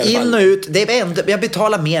 Som är in och ut. Jag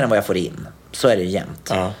betalar mer än vad jag får in. Så är det jämt.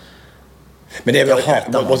 Ja. Men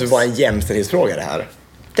det måste vara en jämställdhetsfråga det här.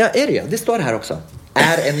 Det är det ju. Det står här också.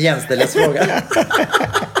 Är en jämställdhetsfråga.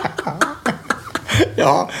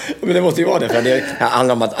 Ja, men det måste ju vara det. För det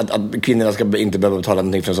handlar om att kvinnorna ska inte behöva betala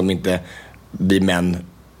någonting som inte vi män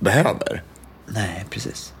behöver. Nej,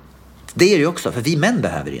 precis. Det är det ju också, för vi män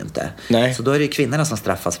behöver det ju inte. Nej. Så då är det ju kvinnorna som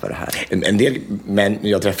straffas för det här. En del män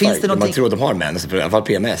jag träffar, Finns det någonting... man tror att de har män. I alla fall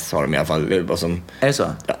PMS har de i alla fall. Är det så?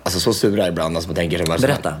 Alltså så sura ibland, alltså man tänker...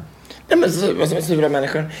 Berätta. Nej, men så sura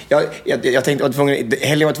människor. Jag tänkte,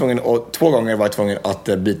 helgen var tvungen, och 2 gånger var jag tvungen att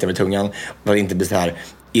bita med tungan för att inte bli så här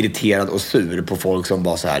irriterad och sur på folk som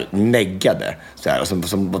var så här neggade så här, och som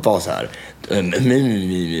var så här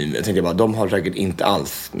jag tänkte bara, de har säkert inte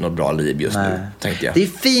alls något bra liv just nu, tänkte jag. Det är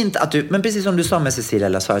fint att du, men precis som du sa med Cecilia,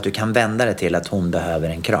 eller sa att du kan vända det till att hon behöver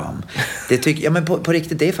en kram. Det tycker jag, men på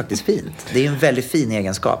riktigt, det är faktiskt fint. Det är en väldigt fin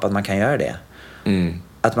egenskap att man kan göra det.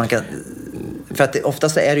 Att man kan, för att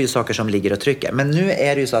oftast är det ju saker som ligger och trycker. Men nu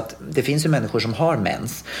är det ju så att det finns ju människor som har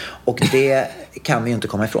mens. Och det kan vi ju inte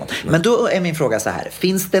komma ifrån. Men då är min fråga så här.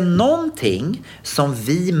 Finns det någonting som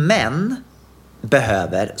vi män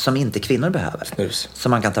behöver som inte kvinnor behöver? Snus. Som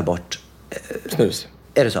man kan ta bort? Snus.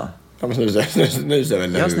 Är det så? Ja, men snus är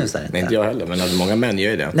väl... Jag snusar inte. Nej, inte jag heller, men alltså, många män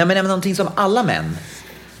gör ju det. Nej, men någonting som alla män...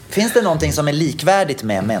 Finns det någonting som är likvärdigt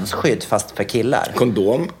med mensskydd fast för killar?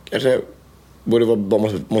 Kondom, kanske... Borde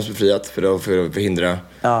vara momsbefriat för att förhindra...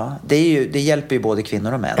 Ja, det hjälper ju både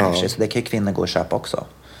kvinnor och män. Ja. Så det kan ju kvinnor gå och köpa också.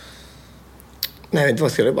 Nej, inte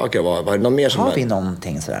vad ska det bara vara? Var det någon mer som... Har vi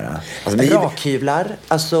någonting sådär? Alltså, rakhyvlar,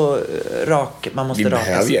 alltså man måste raka sig.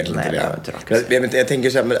 Vi behöver egentligen inte det. Jag tänker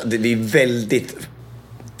så här, men det är väldigt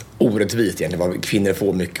orättvist egentligen vad kvinnor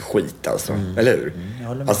får mycket skit alltså, eller hur?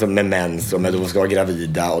 Alltså med mens och med de ska vara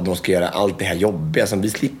gravida och de ska göra allt det här jobbiga som vi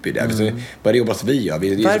slipper ju det. Alltså, vad det jobbas vi gör.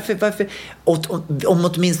 Varför?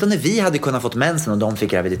 Om åtminstone vi hade kunnat fått mensen och de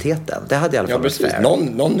fick graviditeten. Det hade i alla fall varit fair.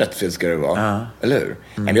 Någon rättvist ska det vara, eller hur?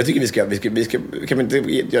 Men jag tycker vi ska kan vi inte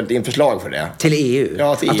göra en förslag för det? Till EU?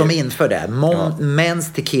 Ja, till EU. Att de inför det.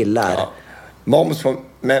 Mens till killar. Ja. Moms för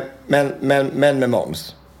män med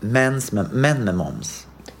moms. Män med moms.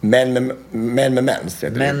 Män med mens.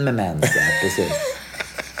 Män med mens, ja, precis.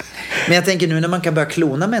 Men jag tänker nu när man kan börja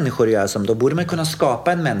klona människor och göra som, då borde man kunna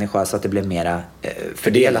skapa en människa så att det blir mera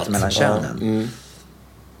fördelat mellan könen.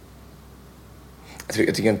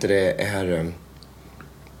 Jag tycker inte det är...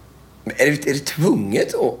 Är det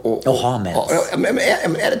tvunget att ha mens?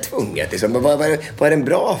 Är det tvunget? Liksom? Vad är den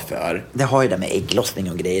bra för? Det har ju det med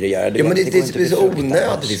ägglossning och grejer att göra. Ja, men det är så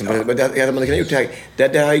onödigt. Liksom. Man kan gjort det här.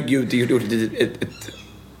 Det har ju Gud gjort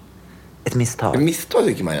ett misstag. Ett misstag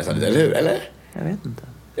tycker man nästan, eller hur? Eller? Jag vet inte.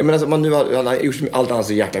 Jag menar, alltså, man nu har gjort allt annat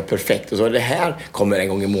så jäkla perfekt. Och så det här kommer en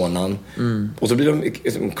gång i månaden. Och så blir de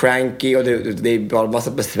liksom cranky. Och det är bara en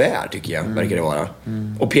massa besvär, tycker jag. Verkar det vara.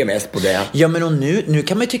 Och PMS på det. Ja, men och nu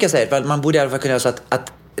kan man ju tycka så här. Man borde i alla fall kunna göra så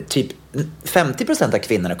att typ 50% av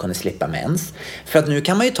kvinnorna kunde slippa mens. För att nu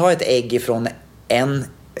kan man ju ta ett ägg ifrån en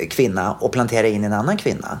kvinna och plantera in en annan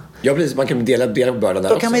kvinna. Ja, precis. Man kan dela på bördan där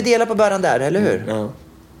också. Då kan man ju dela på bördan där, eller hur? Ja.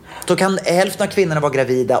 Då kan hälften av kvinnorna vara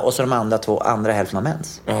gravida och så de andra hälften av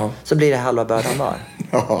mens. Ja. Så blir det halva bördan var.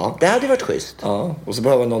 Ja. Det hade ju varit schysst. Ja. Och så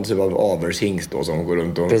behöver man någon typ av avershingst då som går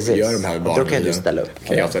runt och gör de här barnen. Då kan du ställa upp.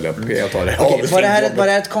 Kan jag ställa upp? Jag tar det. Okay. Var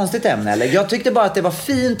det här ett konstigt ämne eller? Jag tyckte bara att det var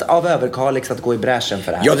fint av Överkalix att gå i bräschen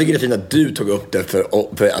för det här. Jag tycker det är fint att du tog upp det för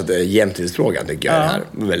att jämtidsfrågan tycker jag är här.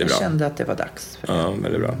 Väldigt bra. Jag kände att det var dags. Ja,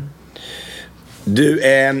 väldigt bra. Du,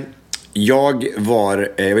 jag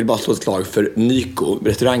vill bara slå ett slag för Nyko,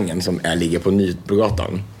 restaurangen som ligger på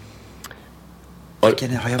Nybrogatan.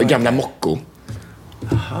 Gamla Mocco.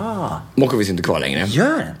 Aha. Mocco finns inte kvar längre.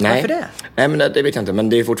 Gör? Nej. Varför det? Nej, men det vet jag inte. Men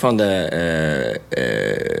det är fortfarande...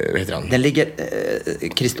 vad heter han? Den ligger...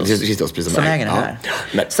 Kristos, precis. Som äger den här.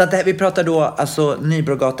 Men, så att vi pratar då alltså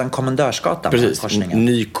Nybrogatan, Kommendörsgatan. Precis,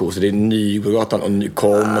 Nyko. Så det är Nybrogatan och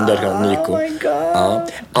Kommendörsgatan och Nyko. Oh my god. Ja.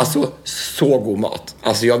 Alltså, så god mat.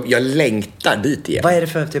 Alltså, jag längtar dit igen. Vad är det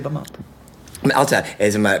för typ av mat? Men allt så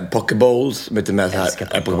här, som här pokeballs, med så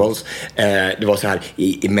här pokeballs. Det var så här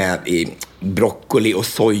i broccoli och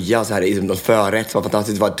soja så här i någon förrätt som var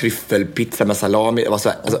fantastiskt. Det var tryffelpizza med salami. Det var så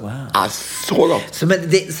här, så gott.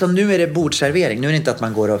 Så nu är det bordservering. Nu är det inte att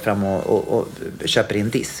man går fram och köper in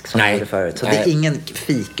disk som man gjorde förut. Så det är ingen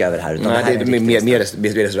fik över här, utan nej, det är mer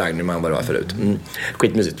restaurang nu man var förut.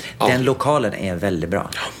 Skitmysigt. Ja. Den lokalen är väldigt bra.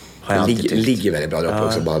 Ligger väldigt bra där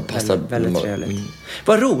också. Bara passar väldigt trevligt.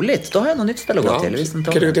 Vad roligt, då har jag något nytt ställe att gå till.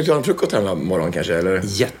 Kan du ta en frukost här morgon kanske? Eller?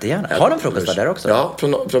 Jättegärna. Har de frukost där också? Ja,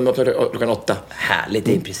 från klockan 8. Härligt,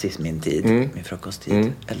 det är precis min tid. Min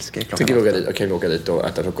frukosttid. Älskar klockan 8. Kan vi åka dit och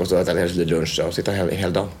äta frukost och äta lite lunch och sitta här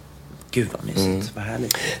hela dagen. Gud vad mysigt, vad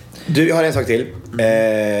härligt. Du, jag har en sak till.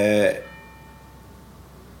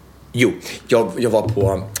 Jag var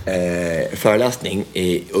på föreläsning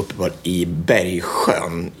uppe i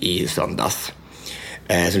Bergsjön i söndags.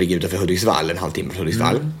 Som ligger utanför Hudiksvall, en halvtimme från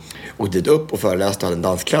Hudiksvall. Åkte dit upp och föreläste, hade en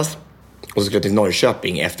dansklass. Och så skulle jag till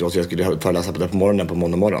Norrköping efteråt, så jag skulle föreläsa på morgonen på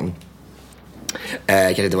måndag morgon.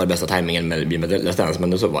 Kanske inte var det bästa tajmingen med Let's Dance,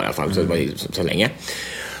 men så var det i alla fall, så det var så länge.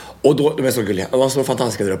 Och då, de är så gulliga, de var så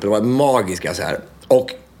fantastiska där uppe, de var magiska så här.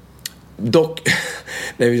 Och dock,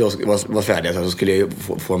 när vi då var färdiga så skulle jag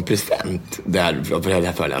få en present där för den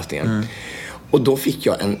här föreläsningen. Och då fick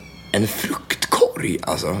jag en fruktkorg,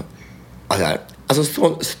 alltså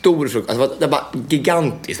så stor frukt, alltså det var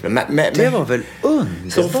gigantiskt det var väl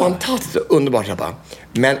underbart. Så fantastiskt och underbart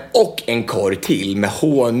men och en korg till med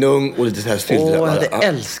honung och lite så här fyllt. Jag hade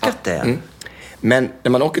älskat det. Men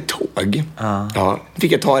när man åker tåg,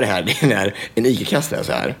 fick jag ta det här, en ICA-kasse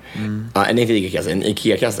så här. Inte ICA-kasse, en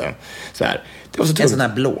IKEA-kasse så här. Det var så tungt. En sån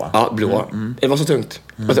här blå. Ja, blå. Det var så tungt.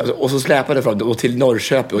 Och så släpade det fram och till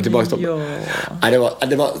Norrköping och tillbaka.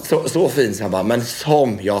 Det var så fint så här bara, men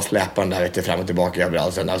som jag släpade den där fram och tillbaka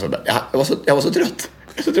överallt sen. Alltså, jag var så trött.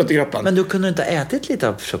 Jag är så trött i kroppen. Men du kunde inte ha ätit lite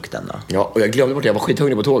av frukten då? Ja, och jag glömde bort det. Jag var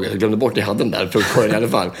skithungrig på tåget. Jag glömde bort att jag hade den där fruktkorgen i alla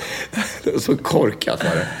fall. Så korkat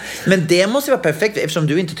var det. Men det måste vara perfekt eftersom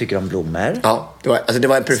du inte tycker om blommor. Ja, det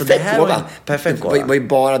var en perfekt gåva. Det var ju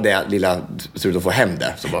bara det lilla så att få hem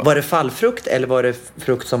det. Så bara. Var det fallfrukt eller var det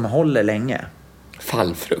frukt som håller länge?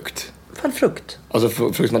 Fallfrukt. Alltså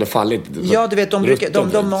frukt som hade fallit. Ja, du vet,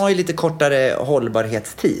 de har ju lite kortare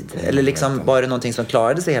hållbarhetstid. Eller liksom, var det någonting som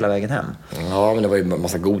klarade sig hela vägen hem? Ja, men det var ju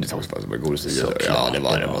massa godis också. Ja, det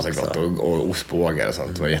var en massa gott. Och ostbågar och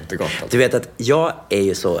sånt. Det var jättegott. Alltså. Du vet att jag är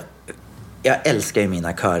ju så... Jag älskar ju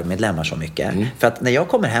mina körmedlemmar så mycket. För att när jag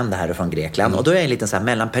kommer hem det här från Grekland och då är jag en liten så här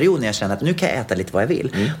mellanperiod när jag känner att nu kan jag äta lite vad jag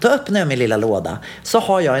vill. Då öppnar jag min lilla låda. Så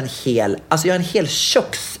har jag en hel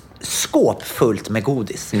köksskåp fullt med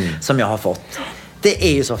godis som jag har fått. Det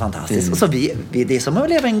är ju så fantastiskt. Och så det är som att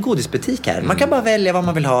leva i en godisbutik här. Man kan bara välja vad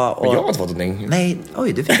man vill ha. Och... Men jag har inte fått någonting. Nej,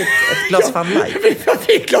 oj, du fick ett glas Fun Life. Jag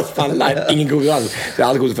fick ett glas Fun Life. Ingen godis alls. Det är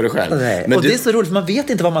allt godis för dig själv. Men och det är så roligt för man vet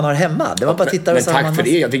inte vad man har hemma. Det var bara titta men tack för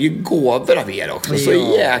det. Jag fick ju gåvor av er också. Så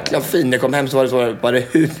jäkla fin. När jag kom hem så var det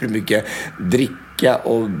hur mycket dricka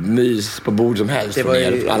och mys på bord som helst. Det var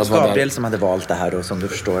ju Gabriel som hade valt det här då, som du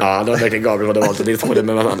förstår. Ja, det var verkligen Gabriel som hade valt det. Det är så det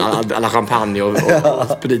med alla champagne och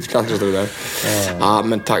spritflaskor och så där. Ja,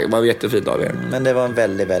 men tack. Det var jättefint av er. Men det var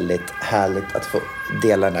väldigt, väldigt härligt att få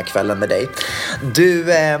dela den här kvällen med dig. Du,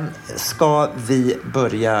 ska vi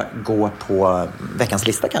börja gå på veckans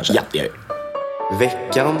lista kanske? Ja, det gör vi.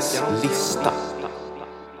 Veckans lista.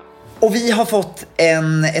 Och vi har fått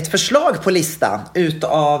ett förslag på lista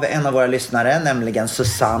utav en av våra lyssnare, nämligen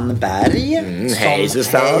Susanne Berg. Hej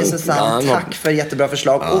Susanne. Hej Susanne, tack för jättebra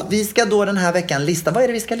förslag. Och vi ska då den här veckan lista, vad är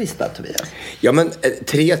det vi ska lista, Tobias? Ja, men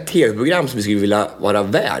 3 tv-program som vi skulle vilja vara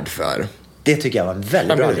värd för. Det tycker jag var en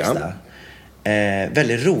väldigt bra lista.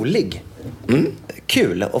 Väldigt rolig.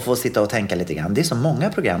 Kul att få sitta och tänka lite grann. Det är så många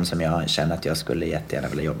program som jag känner att jag skulle jättegärna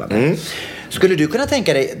vilja jobba med. Skulle du kunna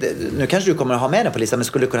tänka dig, nu kanske du kommer att ha med den på listan, men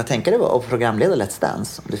skulle du kunna tänka dig att programleda Let's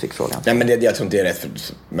Dance om du fick frågan? Nej, men jag tror inte jag är rätt för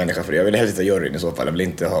människa för det. Jag vill helst sitta i juryn i så fall. Jag vill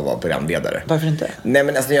inte vara programledare. Varför inte? Nej,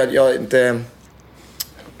 men alltså jag inte...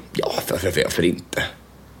 Ja, för inte.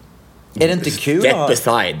 Är det inte kul Step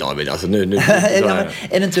aside, David. Alltså nu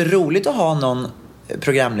är det inte roligt att ha någon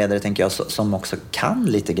programledare, tänker jag, som också kan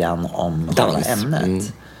lite grann om dans,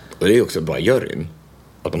 ämnet. Och det är ju också bra i juryn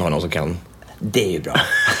att man har någon som kan. Det är ju bra.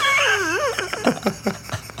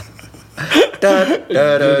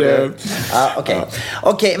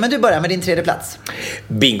 Okej, men du börjar med din 3:e plats.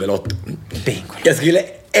 Bingolott. Jag skulle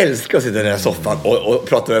älskar att sitta i den här soffan och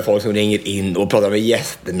prata med folk som ringer in och prata med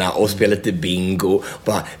gästerna och spela lite bingo. Och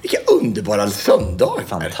bara, vilka underbara söndagar.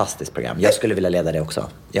 Fantastiskt program. Jag skulle vilja leda det också.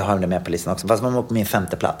 Jag har det med på listan också. Fast man var på min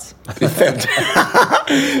 5:e plats. Din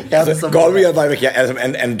 5:e? Alltså, Gabriel gör varje vecka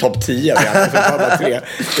en topp 10. Det är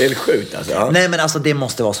helt sjukt alltså. Ja. Nej men alltså det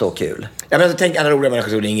måste vara så kul. Ja, men alltså, tänk alla roliga människor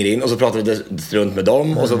som ringer in och så pratar vi runt med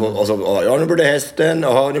dem och så ja, nu borde hästen,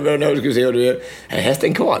 nu ska vi se hur du är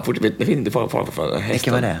hästen kvar, det finns inte far hästen.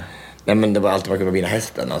 Vilken var det? Nej, men det var alltid man kunde vinna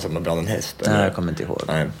hästen, alltså man brann en häst. Nej, jag kommer inte ihåg.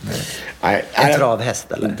 Nej. En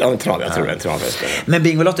travhäst eller? Ja, jag tror det är en travhäst. Men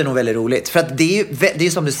Bingolotto är nog väldigt roligt. För att det är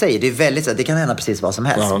ju som du säger, det är väldigt, det kan hända precis vad som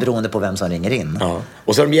helst beroende på vem som ringer in. Ja.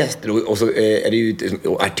 Och så är de gäster och så är det ju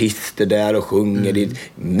artister där och sjunger. Det är ett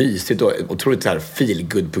mysigt och otroligt så här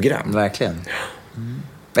feel-good-program. Verkligen.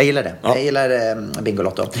 Jag gillar det. Jag gillar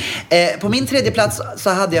Bingolotto. På min 3:e plats så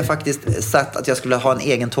hade jag faktiskt sagt att jag skulle ha en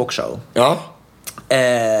egen talkshow. Ja.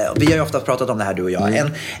 Vi har ju ofta pratat om det här, du och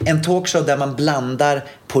jag. En talkshow där man blandar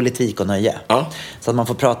politik och nöje. Ja. Så att man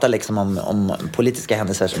får prata liksom om politiska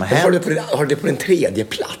händelser som har hänt. Har du det på din 3:e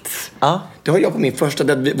plats? Ja. Det har jag på min första,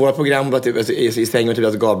 våra program var typ, i sängen typ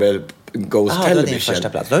att Gabriel Goes Television. Din första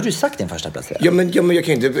plats. Då har du sagt din första plats. Ja, men jag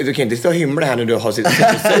kan inte stå och hymla här när du har sitt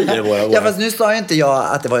säger våra. Ja, fast nu sa ju inte jag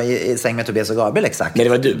att det var i säng med Tobias och Gabriel exakt. Men det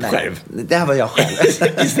var du själv. Det här var jag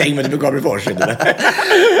själv. I säng med Gabriel Fors. Det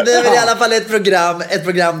är väl i alla fall ett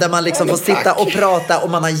program där man liksom får sitta och prata och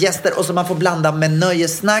man har gäster och så man får blanda med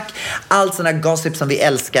nöjesnack, allt sådana gossip som vi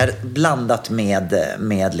älskar blandat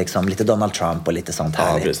med liksom lite Donald Trump och lite sånt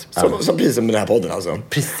här. Ja, precis. Som precis som den här podden alltså.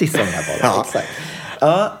 Precis som den här podden, exakt.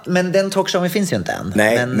 Ja, men den talkshowen finns ju inte än.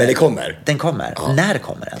 Nej, men det kommer. Den kommer. Ja. När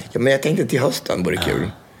kommer den? Ja, men jag tänkte till hösten vore det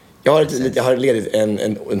kul. Jag har ledigt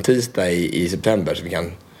en tisdag i september så vi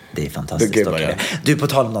kan... Det är fantastiskt. Du, på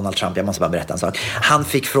tal om Donald Trump, jag måste bara berätta en sak. Han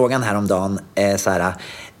fick frågan häromdagen så här...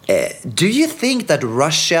 do you think that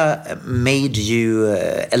Russia made you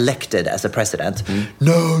elected as a president?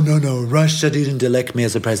 No. Russia didn't elect me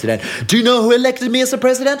as a president. Do you know who elected me as a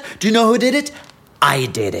president? Do you know who did it? I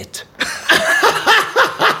did it.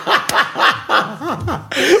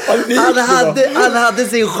 Han hade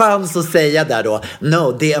sin chans att säga där då.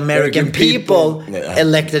 No, the American people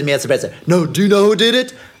elected me as a president. No, do you know who did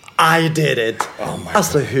it? I did it.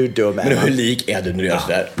 Alltså hur dum är men hur lik är du när du gör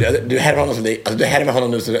sådär? Du härmar honom du härmar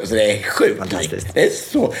honom nu så det är sjukt. Fantastiskt. Det är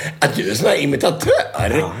så att du är sån här imitatör.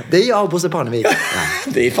 Ja, det är jag och Bosse Parnevik.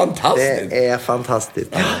 Det är fantastiskt. Det är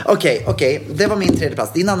fantastiskt. Okej. Det var min 3:e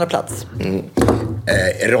plats. Din andra plats?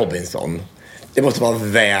 Robinson. Det måste vara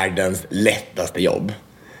världens lättaste jobb.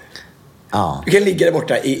 Ja. Du kan ligga där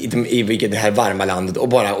borta i vilket det här varma landet och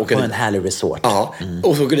bara åka på en härlig resort. Ja,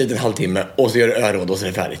 och så går dit en halvtimme och så gör du öråd och så är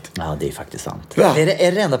det färdigt. Ja, det är faktiskt sant. Är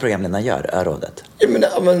det enda programledarna gör, örådet? Ja,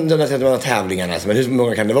 men de här tävlingarna, men hur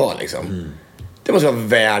många kan det vara liksom? Det måste vara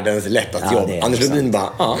världens lättaste jobb. Anders Lundin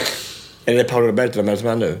bara, Är det Paolo Roberto, vem som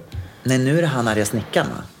är nu? Nej, nu är det han arga snickaren,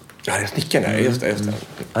 va? Ja, jag snickar just det.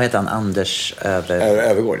 Vad heter han? Anders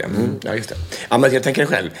Övergård, ja. Ja, just det. Ja, men jag tänker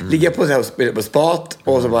själv. Ligga på spat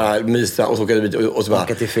och så bara mysa och så åka dit och så bara...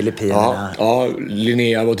 Åka till Filippinerna. Ja,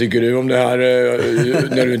 Linnea, vad tycker du om det här?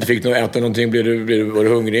 När du inte fick äta någonting, var du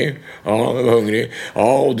hungrig? Ja, jag var hungrig.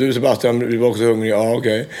 Ja, och du Sebastian, du var också hungrig. Ja,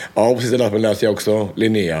 okej. Ja, och på sista lappen läste jag också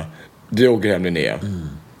Linnea. Du åker hem, Linnea.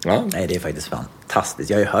 Ja. Nej, det är faktiskt fantastiskt.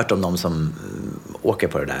 Jag har ju hört om de som åker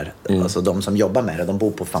på det där. Alltså de som jobbar med det, de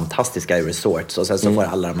bor på fantastiska resorts och sen så får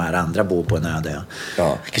alla de här andra bo på en öde.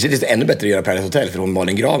 Ja, kanske det är ännu bättre att göra Paradise Hotel för hon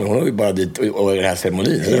Malin Graven, hon har ju bara dit och den här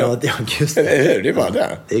ceremonin. Ja, just det. Det är bara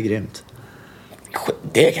det. Det är grymt.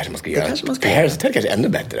 Det kanske man ska göra. Paradise Hotel kanske är ännu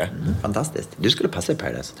bättre. Fantastiskt. Du skulle passa i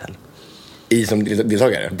Paradise Hotel. Som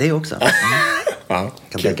deltagare? Det också.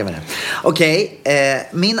 Kan tänka mig det. Okej,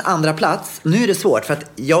 min andra plats. Nu är det svårt för att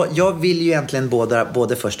jag vill ju egentligen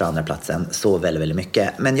både första och andra platsen så väldigt, väldigt mycket.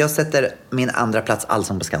 Men jag sätter min andra plats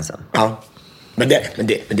Allsång på Skansen. Ja. Men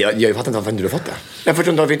jag fattar inte varför inte du har fått det. Jag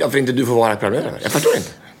förstår inte varför inte du får vara programledare. Jag förstår inte.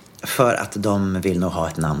 För att de vill nog ha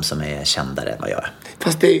ett namn som är kändare än vad jag är.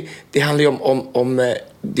 Fast det handlar ju om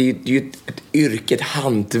det är ju ett yrke, ett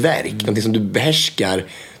hantverk. Någonting som du behärskar.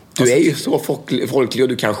 Du är ju så folklig och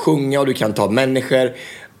du kan sjunga och du kan ta människor.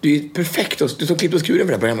 Du är perfekt. Du är som klippt och skuren för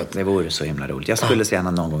det här programmet. Det vore så himla roligt. Jag skulle så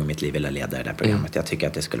gärna någon gång i mitt liv vilja leda det där programmet. Jag tycker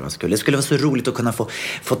att det skulle vara kul. Det skulle vara så roligt att kunna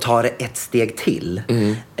få ta det ett steg till.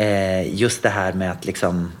 Just det här med att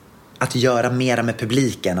liksom... Att göra mera med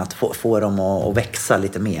publiken. Att få dem att växa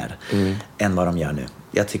lite mer än vad de gör nu.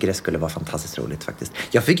 Jag tycker det skulle vara fantastiskt roligt faktiskt.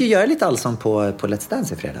 Jag fick ju göra lite allsång på Let's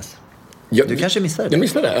Dance i fredags. Du kanske missade det? Jag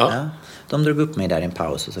missade det, ja. De drog upp mig där i en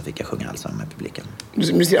paus och så fick jag sjunga Allsång med publiken.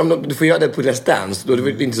 Om du får göra det på Let's Dance, då är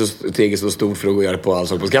det inte så stort för att göra det på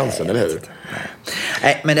Allsång på Skansen, eller hur?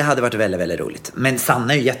 Nej, men det hade varit väldigt, väldigt roligt. Men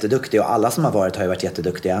Sanna är ju jätteduktig och alla som har varit har ju varit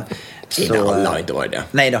jätteduktiga. Inte alla har inte varit det.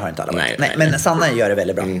 Nej, det har inte alla varit. Nej. Men Sanna gör det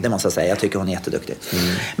väldigt bra, det måste jag säga. Jag tycker hon är jätteduktig.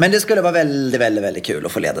 Men det skulle vara väldigt, väldigt, väldigt kul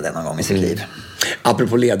att få leda den någon gång i sitt liv.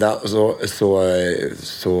 Apropå leda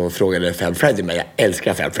så frågade Fab Freddy mig. Jag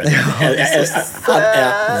älskar Fab Freddy. Han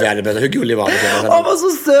är världens bästa. Hur gullig var han? Han var så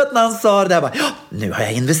söt när han sa det där. Bara, nu har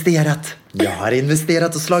jag investerat. Jag har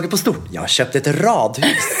investerat och slagit på stort. Jag har köpt ett radhus.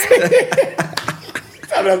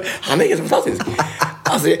 Han är helt fantastisk.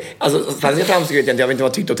 Svenska framsteg vet jag inte vad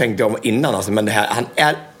jag tyckte och tänkte om innan. Alltså, men han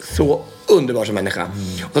är så underbar som människa.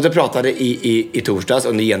 Och så pratade i torsdags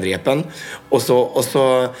under genrepen. Och så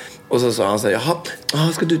sa han så här,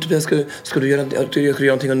 jaha, ska du göra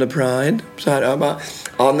någonting under Pride? Så här, jag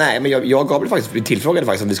bara, nej, men jag gav vi tillfrågade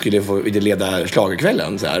faktiskt att vi skulle få leda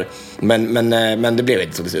schlagerkvällen så här. Men det blev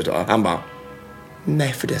inte så till slut. Han bara,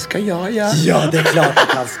 nej, för det ska jag göra. Ja, det är klart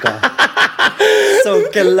att han ska.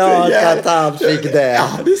 Såklart att han fick det. Ja,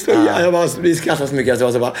 det är så vi skrattade så mycket.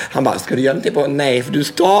 Så han bara, ska du göra någonting på? Nej, för du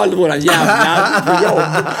stal våran jävla jobb.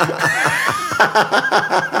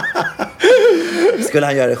 Skulle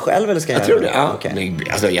han göra det själv eller ska jag tror det? Ja. Okay.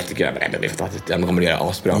 Alltså jättekul. Men det är fantastiskt. Han kommer att göra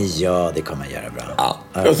asbra. Ja, det kommer han göra bra. Ja.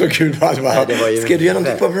 Det var så kul. Ska du göra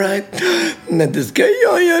någonting på Pride? Nej, det ska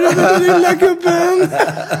jag göra med den lilla gubben.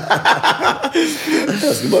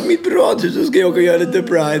 Jag ska bara mitt radhus och ska jag åka och göra lite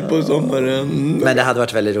Pride på sommaren. Men det hade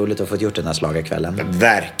varit väldigt roligt att få gjort den här schlagerkvällen.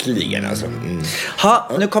 Verkligen alltså.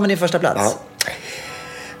 Nu kommer din första plats. Ja.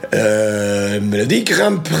 Melodi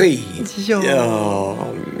Grand Prix. Ja.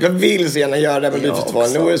 Jag vill så gärna göra det med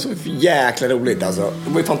Melodifestivalen. Det var så jäkla roligt alltså.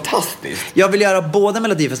 Det var ju fantastiskt. Jag vill göra både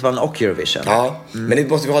Melodifestivalen och Eurovision. Ja, men det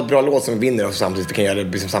måste vi ha ett bra låt som vinner och samtidigt vi kan göra det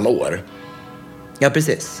liksom samma år. Ja,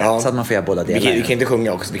 precis. Så att man får göra båda delar. Vi kan inte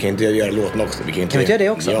sjunga också. Vi kan inte göra låten också. Vi kan vi göra det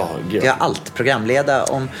också? Ja. Vi har allt. Programleda.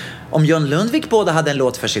 Om John Lundvik både hade en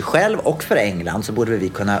låt för sig själv och för England så borde vi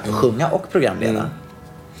kunna sjunga och programleda.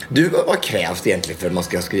 Du, vad krävs det egentligen för att man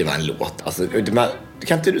ska skriva en låt? Alltså,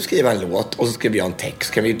 kan inte du skriva en låt och så skriver jag en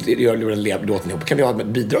text? Kan vi göra låten ihop? Kan vi ha ett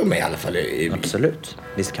bidrag med i alla fall? Absolut.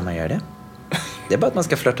 Visst kan man göra det. Det är bara att man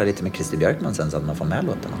ska flirta lite med Christer Björkman sen så att man får med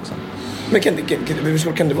låten också. Men hur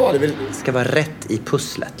svårt kan det vara? Det ska vara rätt i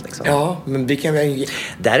pusslet liksom. Ja, men vi kan...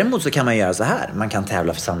 Däremot så kan man göra så här. Man kan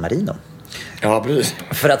tävla för San Marino. Ja, precis.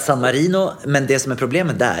 För att San Marino, men det som är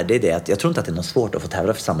problemet där, det är det att jag tror inte att det är något svårt att få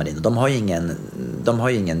tävla för San Marino. De har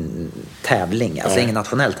ju ingen tävling, alltså ingen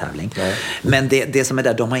nationell tävling. Nej. Men det som är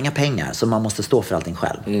där, de har inga pengar, så man måste stå för allting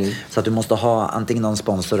själv. Så att du måste ha antingen någon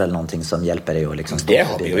sponsor eller någonting som hjälper dig att liksom stå det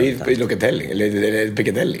för det. Det har vi i Locatelli, eller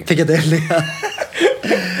Piccadilly. Piccadilly,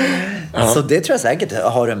 Så det tror jag säkert.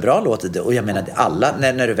 Har du en bra låt, och jag menar alla,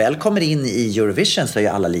 när du väl kommer in i Eurovision så är ju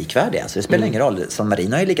alla likvärdiga, så det spelar ingen roll. San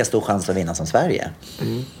Marino har ju lika stor chans att vinna som Sverige.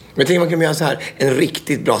 Men jag tänker man kan göra så här en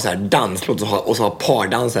riktigt bra så här danslåt och så ha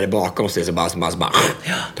pardansare bakom sig så bara det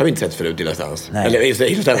har vi inte sett förut i Let's Dance.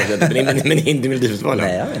 Eller men inte med Melodifestivalen.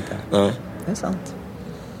 Nej, jag vet inte. Ja. Det är sant.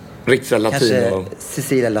 Riktigt latin. Kanske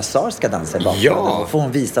Cecilia Lazar ska dansa bakom. Ja. Då får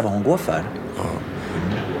hon visa vad hon går för. Ja.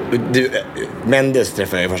 Du, Mendes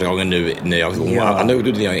träffade jag första gången nu när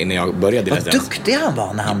jag började. Vad duktig han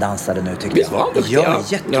var när han dansade nu, tyckte jag. Ja,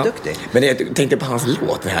 jätteduktig. Ja. Men jag tänkte på hans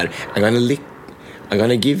låt, det här I'm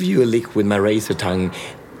gonna give you a lick with my razor tongue.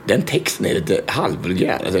 Den texten är lite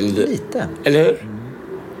halvvulgär. Alltså, lite. Eller hur?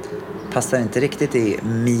 Passar inte riktigt i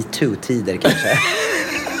MeToo-tider kanske.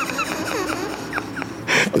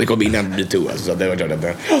 Och det kom innan MeToo, alltså, så det var klart att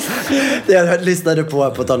jag lyssnade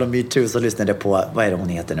på tal om MeToo, så lyssnade jag på, vad är det hon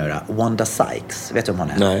heter nu då? Wanda Sykes, vet du om hon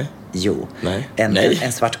är? Nej. Jo, Nej.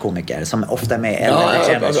 En svart komiker som ofta är med i Ellen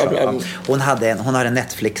DeGeneres Show. Hon har en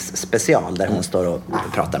Netflix-special där hon står och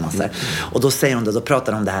pratar massor. Och då säger hon det, då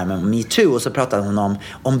pratar hon om det här med MeToo, och så pratar hon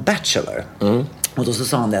om Bachelor. Och då så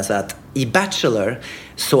sa hon det så att i Bachelor,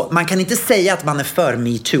 så man kan inte säga att man är för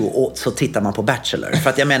MeToo och så tittar man på Bachelor. För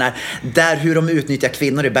att jag menar, där hur de utnyttjar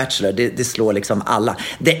kvinnor i Bachelor, det slår liksom alla.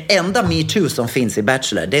 Det enda MeToo som finns i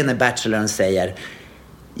Bachelor, det är när Bacheloren säger: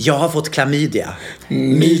 jag har fått klamydia.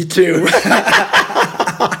 MeToo.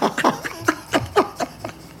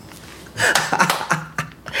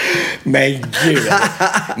 Men gud.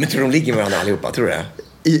 Men tror de ligger med varandra allihopa, tror du det?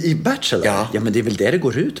 I Bachelor? Ja, men det är väl det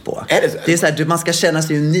går ut på. Är det så? Det är så här, man ska känna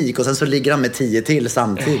sig unik och sen så ligger han med 10 till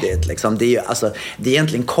samtidigt. Liksom. Det är ju, alltså, det är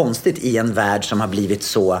egentligen konstigt i en värld som har blivit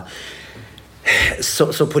så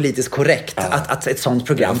så politiskt korrekt att ett sånt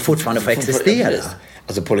program fortfarande får existera.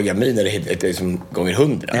 Alltså polygamin är det liksom gånger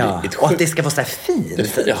 100. Ja. Och att det ska vara så här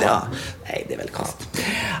fint. Ja. Nej, det är väldigt konstigt.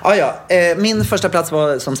 Min första plats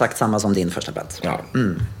var som sagt samma som din första plats. Ja.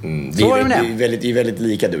 Så var det med det. Vi är väldigt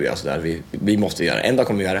lika du och jag. Sådär. Vi måste göra det. En dag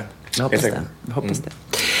kommer vi göra det. Jag hoppas det.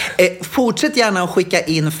 Fortsätt gärna att skicka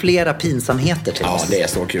in flera pinsamheter till oss. Ja, det är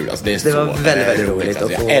så kul. Alltså, det var väldigt roligt.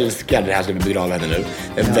 Alltså, jag älskar det här som vi begraver henne nu.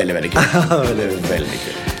 Det är väldigt kul. Det är väldigt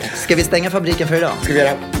kul. Ska vi stänga fabriken för idag? Ska vi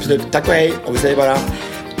göra. Absolut. Tack och hej. Och vi säger bara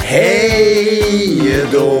hej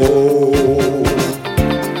då!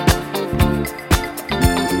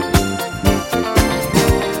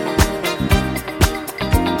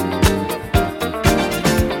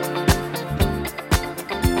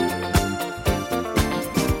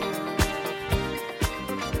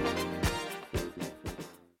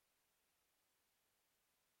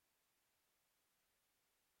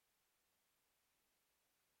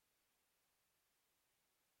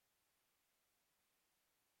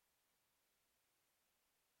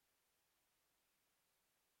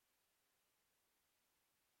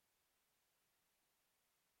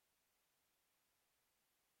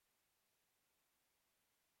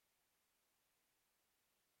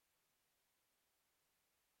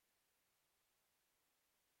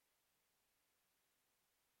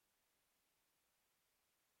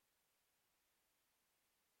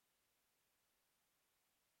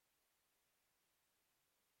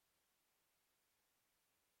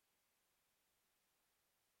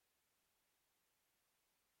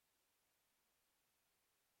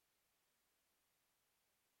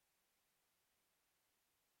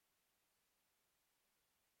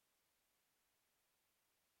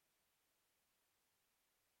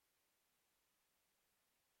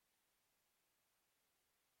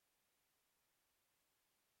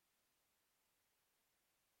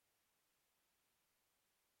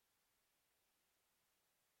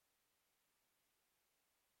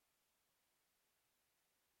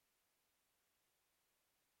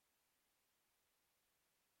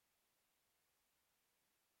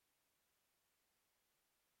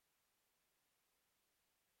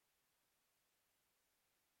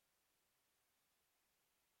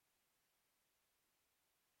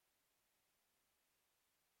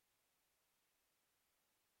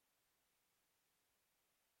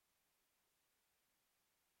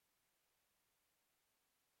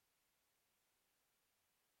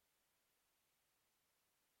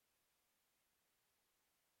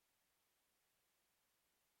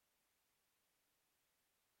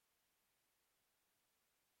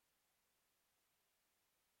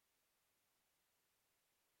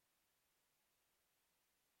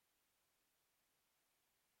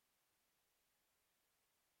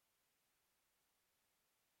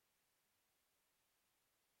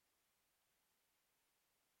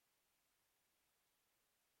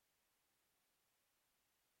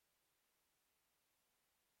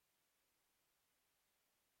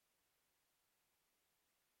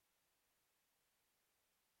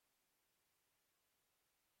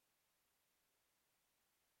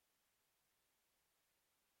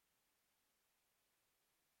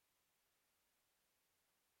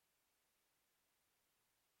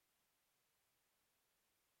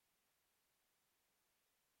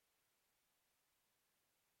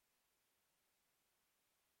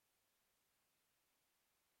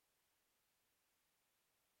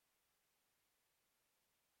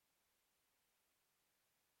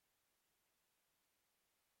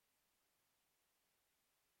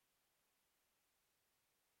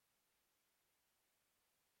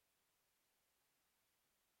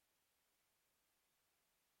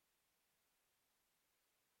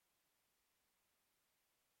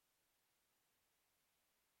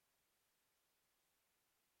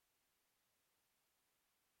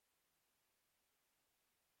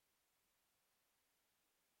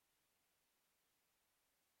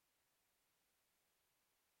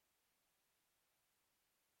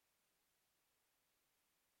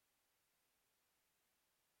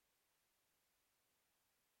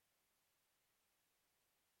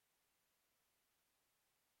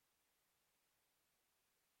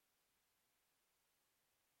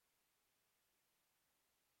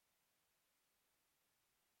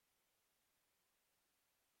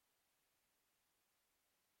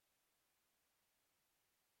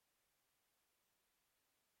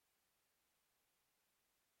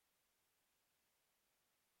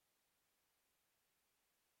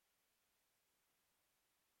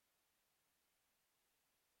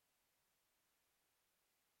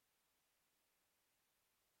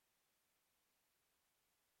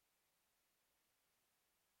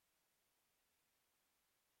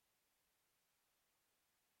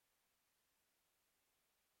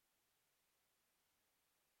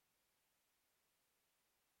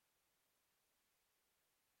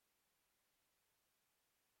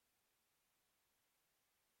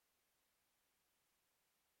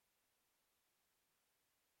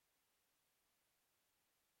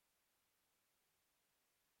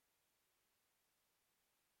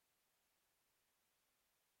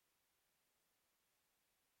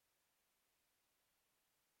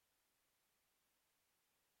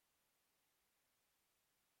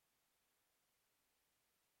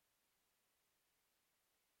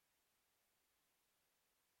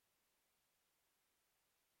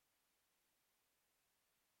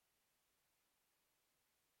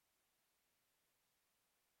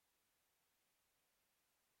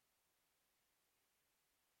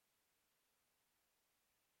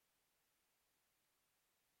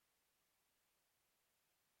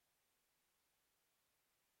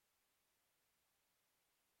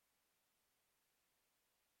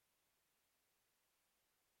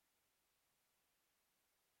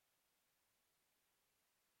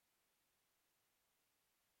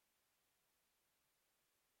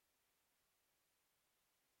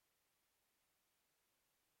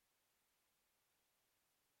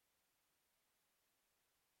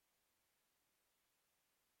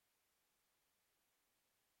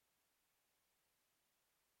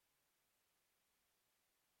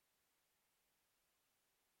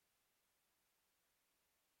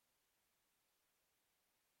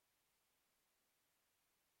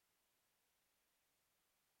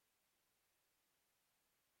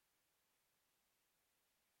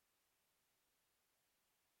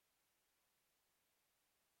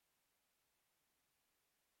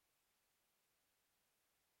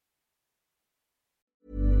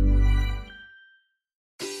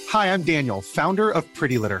 Hi, I'm Daniel, founder of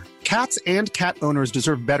Pretty Litter. Cats and cat owners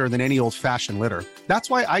deserve better than any old-fashioned litter. That's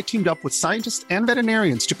why I teamed up with scientists and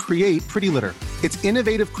veterinarians to create Pretty Litter. Its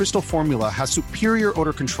innovative crystal formula has superior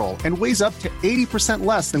odor control and weighs up to 80%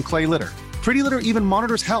 less than clay litter. Pretty Litter even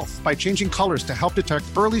monitors health by changing colors to help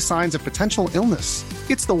detect early signs of potential illness.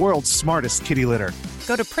 It's the world's smartest kitty litter.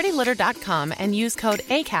 Go to prettylitter.com and use code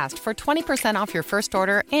ACAST for 20% off your first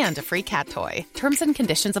order and a free cat toy. Terms and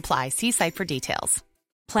conditions apply. See site for details.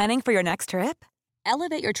 Planning for your next trip?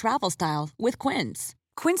 Elevate your travel style with Quince.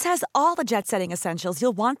 Quince has all the jet-setting essentials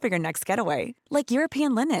you'll want for your next getaway, like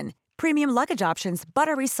European linen, premium luggage options,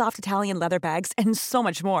 buttery soft Italian leather bags, and so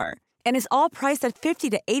much more. And is all priced at 50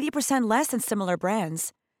 to 80% less than similar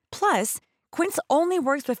brands. Plus, Quince only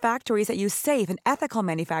works with factories that use safe and ethical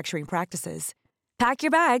manufacturing practices. Pack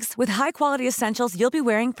your bags with high-quality essentials you'll be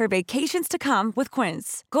wearing for vacations to come with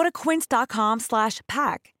Quince. Go to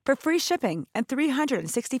quince.com/pack for free shipping and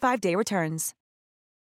 365-day returns.